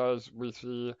because we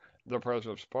see the price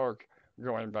of Spark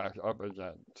going back up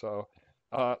again. So,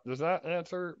 does that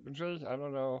answer, Jake? I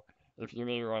don't know if you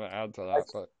maybe want to add to that,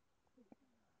 but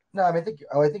No, I mean,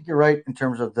 I think you're right in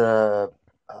terms of the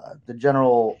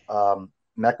general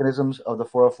mechanisms of the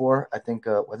 404. I think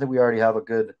we already have a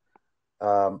good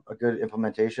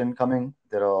implementation coming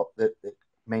that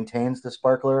maintains the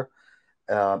sparkler,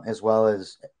 as well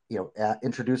as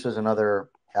introduces another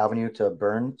avenue to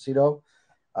burn Cedo.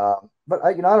 But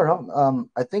I don't know.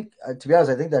 I think to be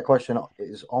honest, I think that question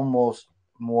is almost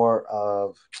more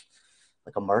of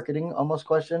like a marketing almost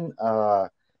question.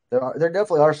 There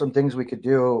definitely are some things we could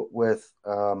do with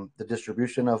the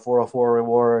distribution of 404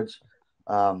 rewards.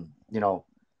 You know,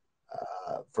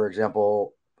 for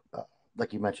example,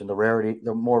 like you mentioned,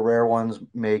 the more rare ones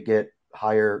may get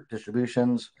higher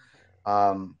distributions.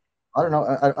 I don't know.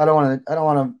 I don't want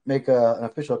to make an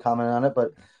official comment on it,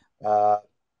 but uh,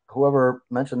 whoever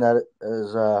mentioned that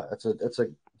is it's a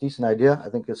decent idea. I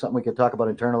think it's something we could talk about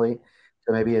internally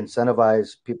to maybe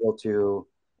incentivize people to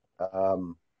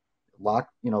um, lock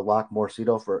more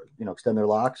CETO for extend their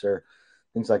locks or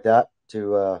things like that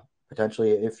to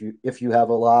potentially if you have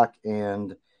a lock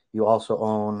and you also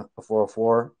own a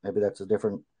 404, maybe that's a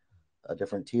different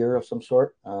tier of some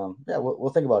sort. Yeah,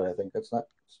 we'll think about it. I think it's a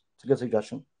good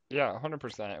suggestion. yeah,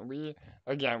 100%.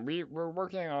 We're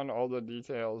working on all the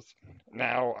details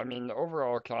now. I mean, the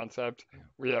overall concept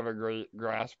we have a great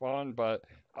grasp on, but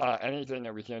anything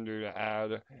that we can do to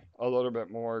add a little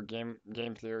bit more game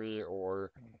theory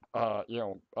or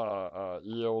yield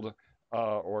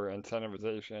or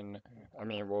incentivization, I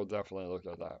mean, we'll definitely look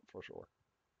at that for sure.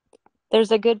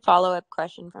 There's a good follow-up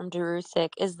question from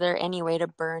Darusik. Is there any way to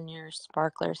burn your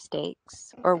sparkler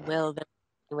stakes, or will there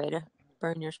be any way to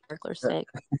burn your sparkler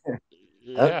stakes? That's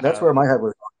Yeah, where my head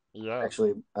was yeah.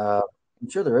 actually. I'm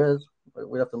sure there is. But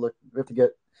we have to look. We have to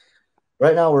get.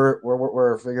 Right now,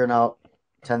 we're figuring out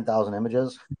 10,000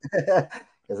 images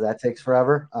because that takes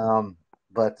forever.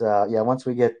 But yeah, once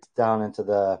we get down into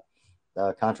the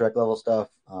contract level stuff,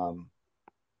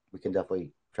 we can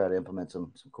definitely try to implement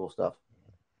some cool stuff.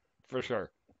 For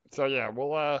sure. So yeah,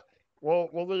 we'll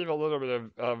leave a little bit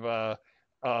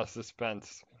of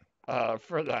suspense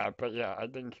for that. But yeah, I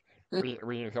think we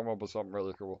can come up with something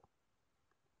really cool.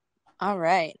 All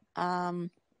right. The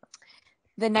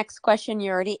next question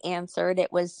you already answered.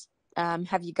 It was,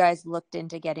 have you guys looked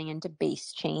into getting into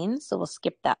base chain? So we'll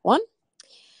skip that one.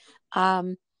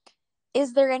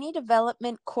 Is there any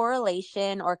development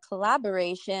correlation or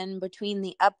collaboration between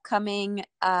the upcoming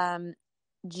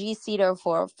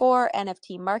G-Ceto404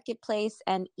 NFT marketplace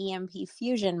and EMP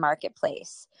Fusion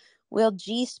marketplace? Will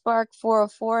G-Spark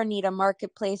 404 need a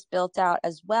marketplace built out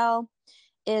as well?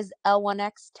 Is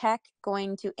L1X Tech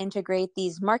going to integrate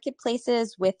these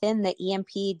marketplaces within the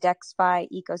EMP DexFi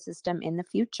ecosystem in the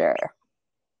future?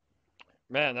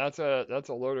 Man, that's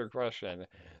a loaded question.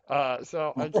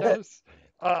 So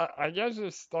I guess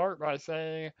just start by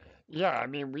saying, yeah, I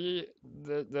mean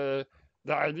the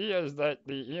idea is that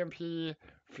the EMP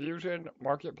Fusion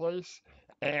marketplace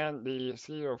and the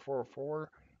CO44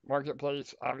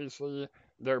 marketplace, obviously,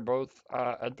 they're both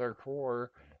at their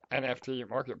core NFT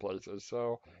marketplaces.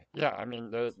 So yeah, I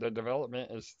mean the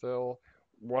development is still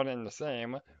one and the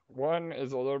same. One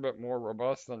is a little bit more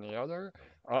robust than the other,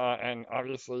 and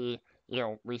obviously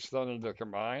we still need to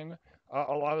combine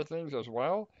a lot of things as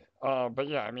well. But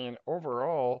yeah, I mean,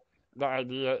 overall, the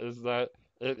idea is that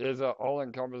it is an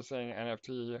all-encompassing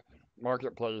NFT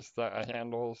marketplace that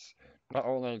handles not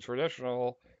only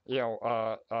traditional,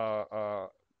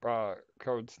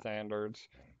 code standards,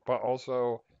 but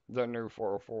also the new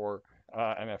 404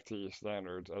 NFT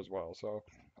standards as well. So,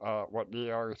 what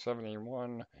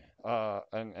ER71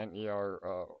 and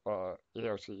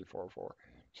ERC 404.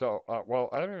 So, well,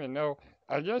 I don't even know.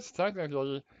 I guess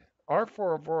technically, our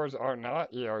 404s are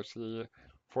not ERC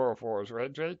 404s,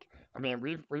 right, Jake? I mean,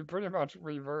 we've pretty much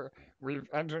we've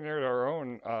engineered our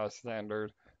own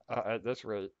standard at this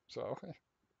rate. So,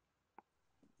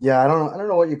 Yeah, I don't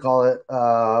know what you call it,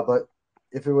 but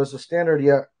if it was a standard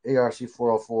ERC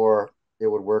 404, it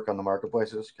would work on the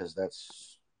marketplaces because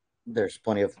there's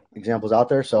plenty of examples out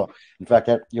there. So, in fact,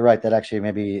 that you're right. That actually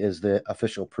maybe is the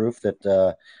official proof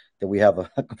that we have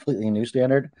a completely new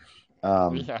standard. yeah,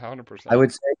 I 100%.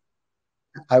 would say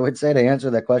I would say to answer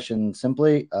that question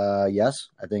simply, yes.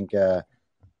 I think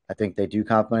they do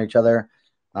complement each other.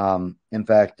 In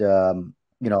fact, I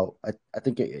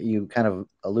think you kind of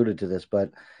alluded to this,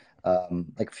 but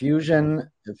like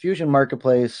the Fusion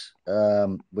Marketplace,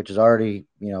 which is already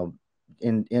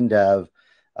in dev,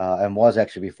 and was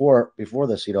actually before the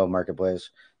Ceto Marketplace,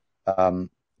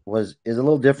 is a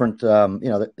little different.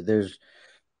 There's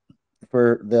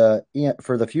for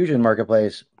the Fusion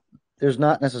Marketplace, there's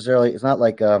not necessarily it's not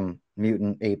like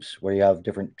mutant apes where you have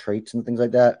different traits and things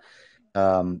like that.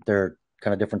 They're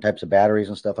kind of different types of batteries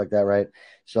and stuff like that, right?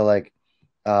 So like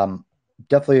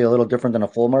definitely a little different than a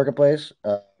full marketplace.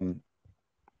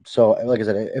 So like I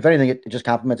said, if anything, it just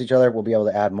complements each other. We'll be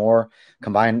able to add more,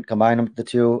 combine them the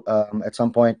two at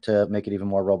some point to make it even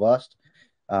more robust.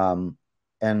 And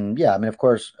yeah, I mean, of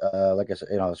course, like I said,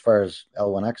 as far as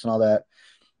L1X and all that,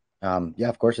 yeah,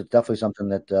 of course, it's definitely something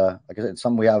that, like I said, it's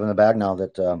something we have in the bag now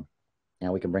that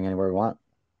we can bring anywhere we want.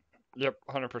 Yep,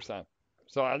 100%.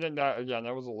 So I think that again,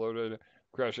 that was a loaded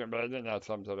question, but I think that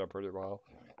sums it up pretty well.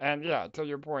 And yeah, to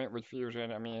your point with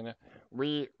Fusion, I mean,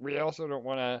 we also don't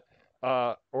want to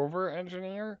over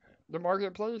engineer the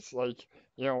marketplace. Like,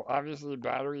 obviously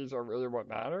batteries are really what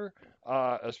matter,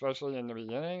 especially in the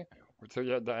beginning to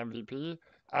get the MVP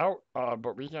out.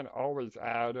 But we can always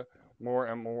add more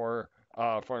and more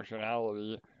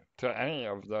functionality to any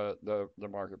of the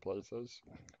marketplaces,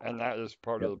 and that is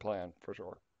part of Yep. the plan for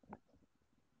sure.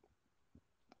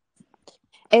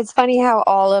 It's funny how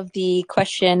all of the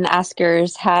question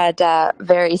askers had a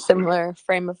very similar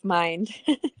frame of mind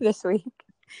this week.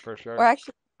 For Or sure.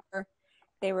 actually,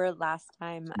 they were last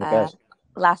time. Okay.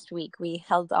 Last week we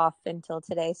held off until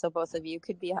today, so both of you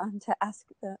could be on to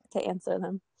answer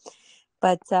them.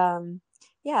 But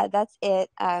yeah, that's it.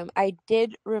 I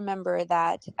did remember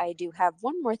that I do have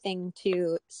one more thing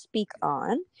to speak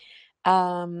on.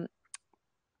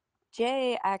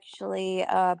 Jay actually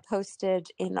posted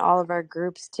in all of our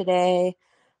groups today,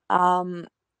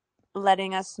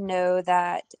 letting us know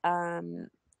that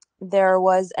there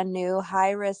was a new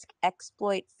high-risk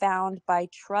exploit found by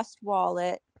Trust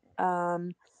Wallet,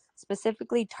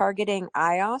 specifically targeting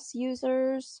iOS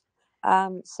users.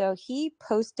 So he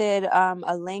posted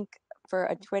a link for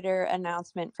a Twitter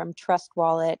announcement from Trust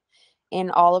Wallet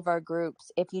in all of our groups.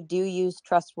 If you do use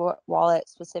Trust Wallet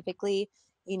specifically,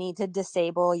 you need to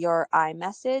disable your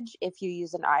iMessage if you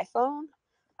use an iPhone.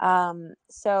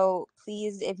 So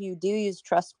please, if you do use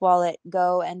Trust Wallet,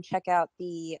 go and check out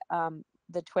the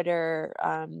Twitter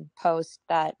post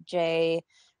that Jay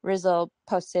Rizzle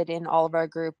posted in all of our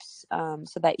groups,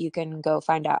 so that you can go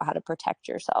find out how to protect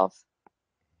yourself.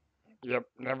 Yep,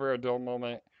 never a dull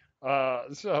moment.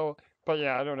 But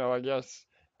yeah, I don't know. I guess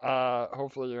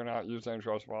hopefully you're not using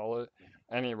Trust Wallet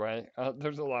anyway.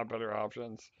 There's a lot better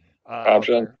options out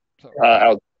there. So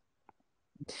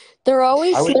There are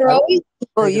always people take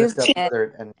it a using step it.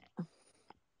 further, and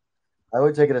I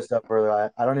would take it a step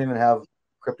further. I don't even have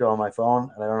crypto on my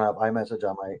phone, and I don't have iMessage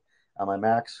on my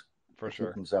Macs. for I sure.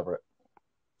 keep them separate.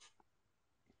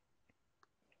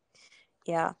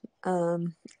 Yeah.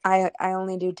 I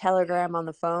only do Telegram on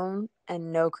the phone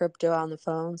and no crypto on the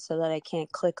phone, so that I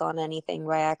can't click on anything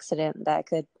by accident that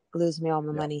could lose me all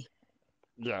my money.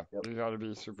 Yeah, Yep. you got to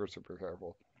be super, super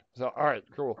careful. So, all right,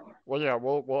 cool. Well, yeah,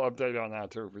 we'll update on that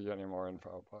too if we get any more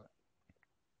info. But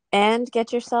And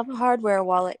get yourself a hardware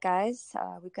wallet, guys.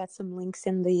 We've got some links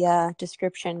in the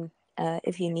description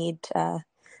if you need a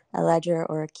ledger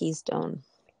or a keystone.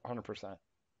 100%.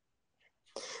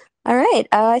 All right.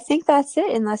 I think that's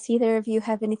it, unless either of you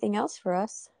have anything else for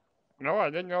us. No, I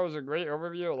think that was a great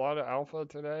overview. A lot of alpha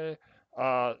today.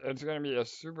 It's going to be a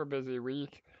super busy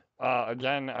week.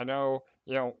 Again, I know,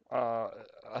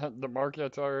 the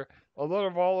markets are a little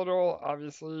volatile,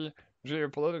 obviously,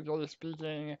 geopolitically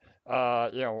speaking,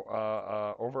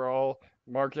 overall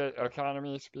market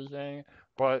economy speaking,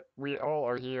 but we all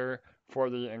are here for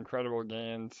the incredible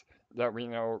gains that we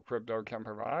know crypto can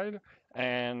provide.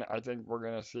 And I think we're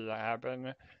going to see that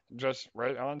happen just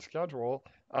right on schedule,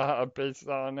 based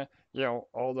on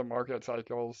all the market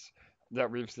cycles that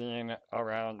we've seen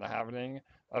around the Halving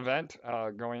event,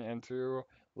 going into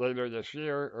later this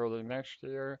year, early next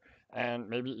year, and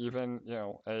maybe even,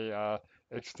 a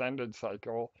extended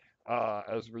cycle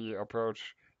as we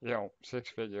approach,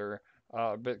 six-figure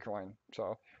Bitcoin.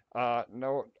 So,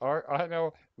 no, I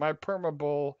know my perma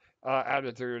bull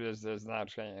attitude is not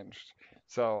changed.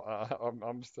 So,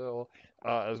 I'm still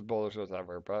as bullish as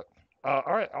ever. But all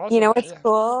right, awesome. You know what's Yeah.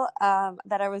 cool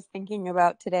that I was thinking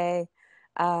about today?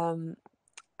 Um,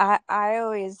 I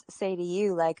always say to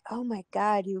you, like, oh my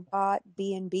God, you bought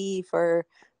BNB for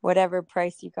whatever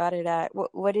price you got it at.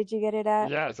 What did you get it at?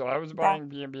 Yeah, so I was Back. buying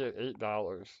BNB at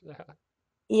 $8. Yeah.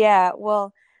 Yeah,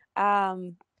 well,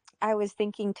 I was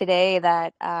thinking today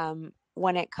that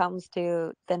when it comes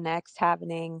to the next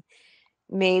happening,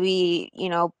 maybe,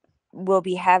 we'll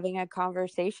be having a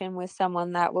conversation with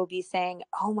someone that will be saying,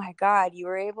 "Oh my God, you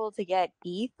were able to get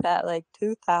ETH at like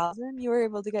 2,000? You were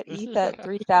able to get ETH at Yeah,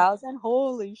 3,000?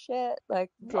 Holy shit.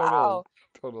 Like, totally, wow."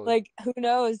 totally. Like, who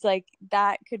knows? Like,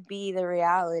 that could be the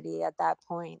reality at that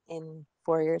point in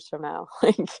 4 years from now.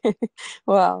 Like,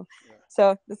 wow.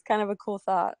 So it's kind of a cool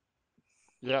thought.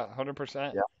 Yeah,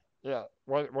 100%. Yeah. Yeah.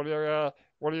 What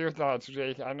are your thoughts,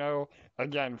 Jake? I know,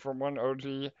 again, from one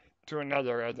OG to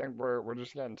another, I think we're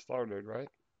just getting started, right?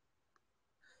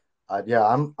 Yeah.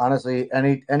 I'm honestly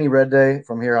any red day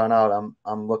from here on out.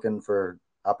 I'm looking for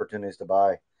opportunities to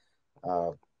buy.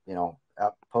 Uh,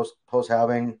 post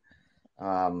halving,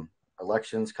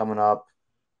 elections coming up,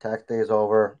 tax day is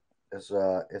over. It's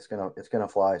gonna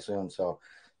fly soon. So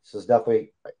this is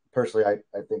definitely, personally,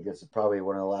 I think this is probably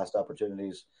one of the last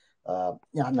opportunities. I'm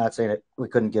not saying it we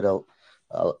couldn't get a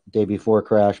day before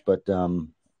crash, but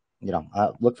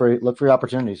look for your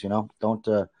opportunities. Don't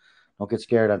get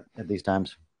scared at these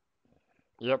times.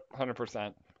 Yep,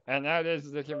 100%. And that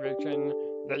is the conviction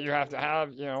that you have to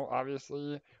have.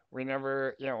 Obviously, we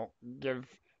never, give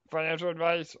financial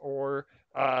advice or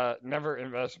never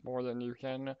invest more than you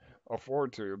can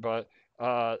afford to. But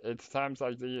it's times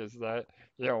like these that,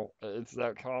 it's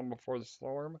that calm before the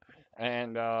storm.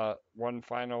 And one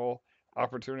final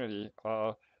opportunity,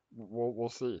 we'll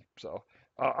see. So,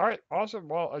 all right, awesome.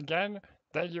 Well, again,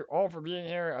 thank you all for being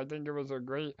here. I think it was a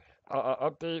great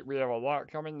update. We have a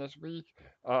lot coming this week.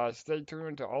 Stay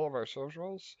tuned to all of our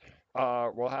socials.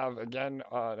 We'll have again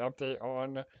an update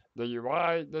on the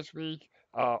UI this week,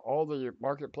 all the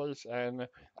marketplace and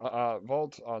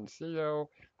vaults on Ceto,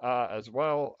 as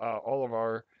well. All of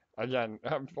our, again,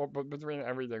 between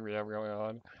everything we have going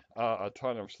on, a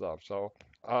ton of stuff. So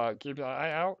keep an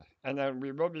eye out, and then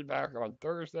we will be back on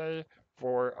Thursday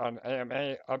for an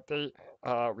AMA update.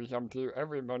 We come to you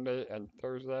every Monday and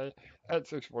Thursday at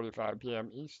 6:45 p.m.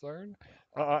 Eastern.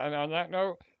 And on that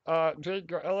note,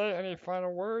 Jake or LA, any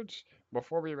final words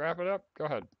before we wrap it up? Go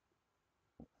ahead.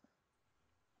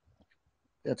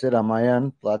 That's it on my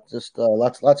end. Lots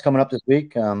coming up this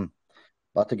week. It's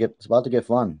about to get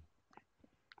fun.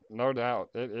 No doubt,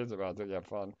 it is about to get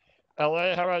fun.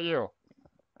 LA, how about you?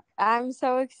 I'm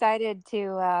so excited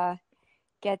to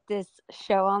get this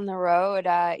show on the road,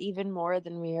 even more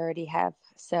than we already have.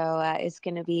 So it's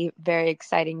going to be very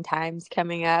exciting times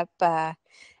coming up.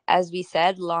 As we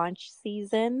said, launch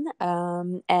season.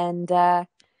 And I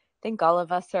think all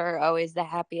of us are always the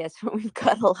happiest when we've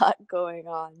got a lot going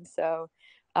on. So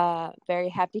very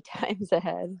happy times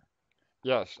ahead.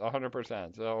 Yes,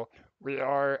 100%. So we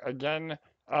are again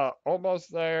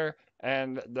almost there,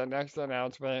 and the next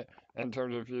announcement in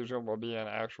terms of Fusion will be an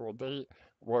actual date.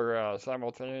 We're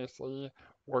simultaneously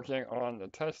working on the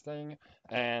testing,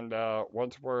 and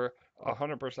once we're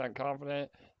 100%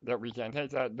 confident that we can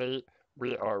hit that date,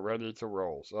 we are ready to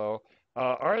roll. So,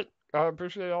 all right. I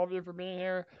appreciate all of you for being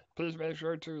here. Please make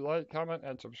sure to like, comment,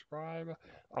 and subscribe.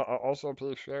 Also,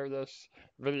 please share this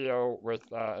video with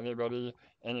anybody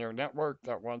in your network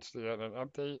that wants to get an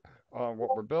update on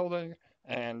what we're building.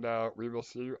 And we will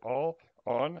see you all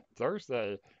on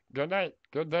Thursday. Good night.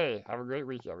 Good day. Have a great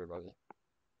week, everybody.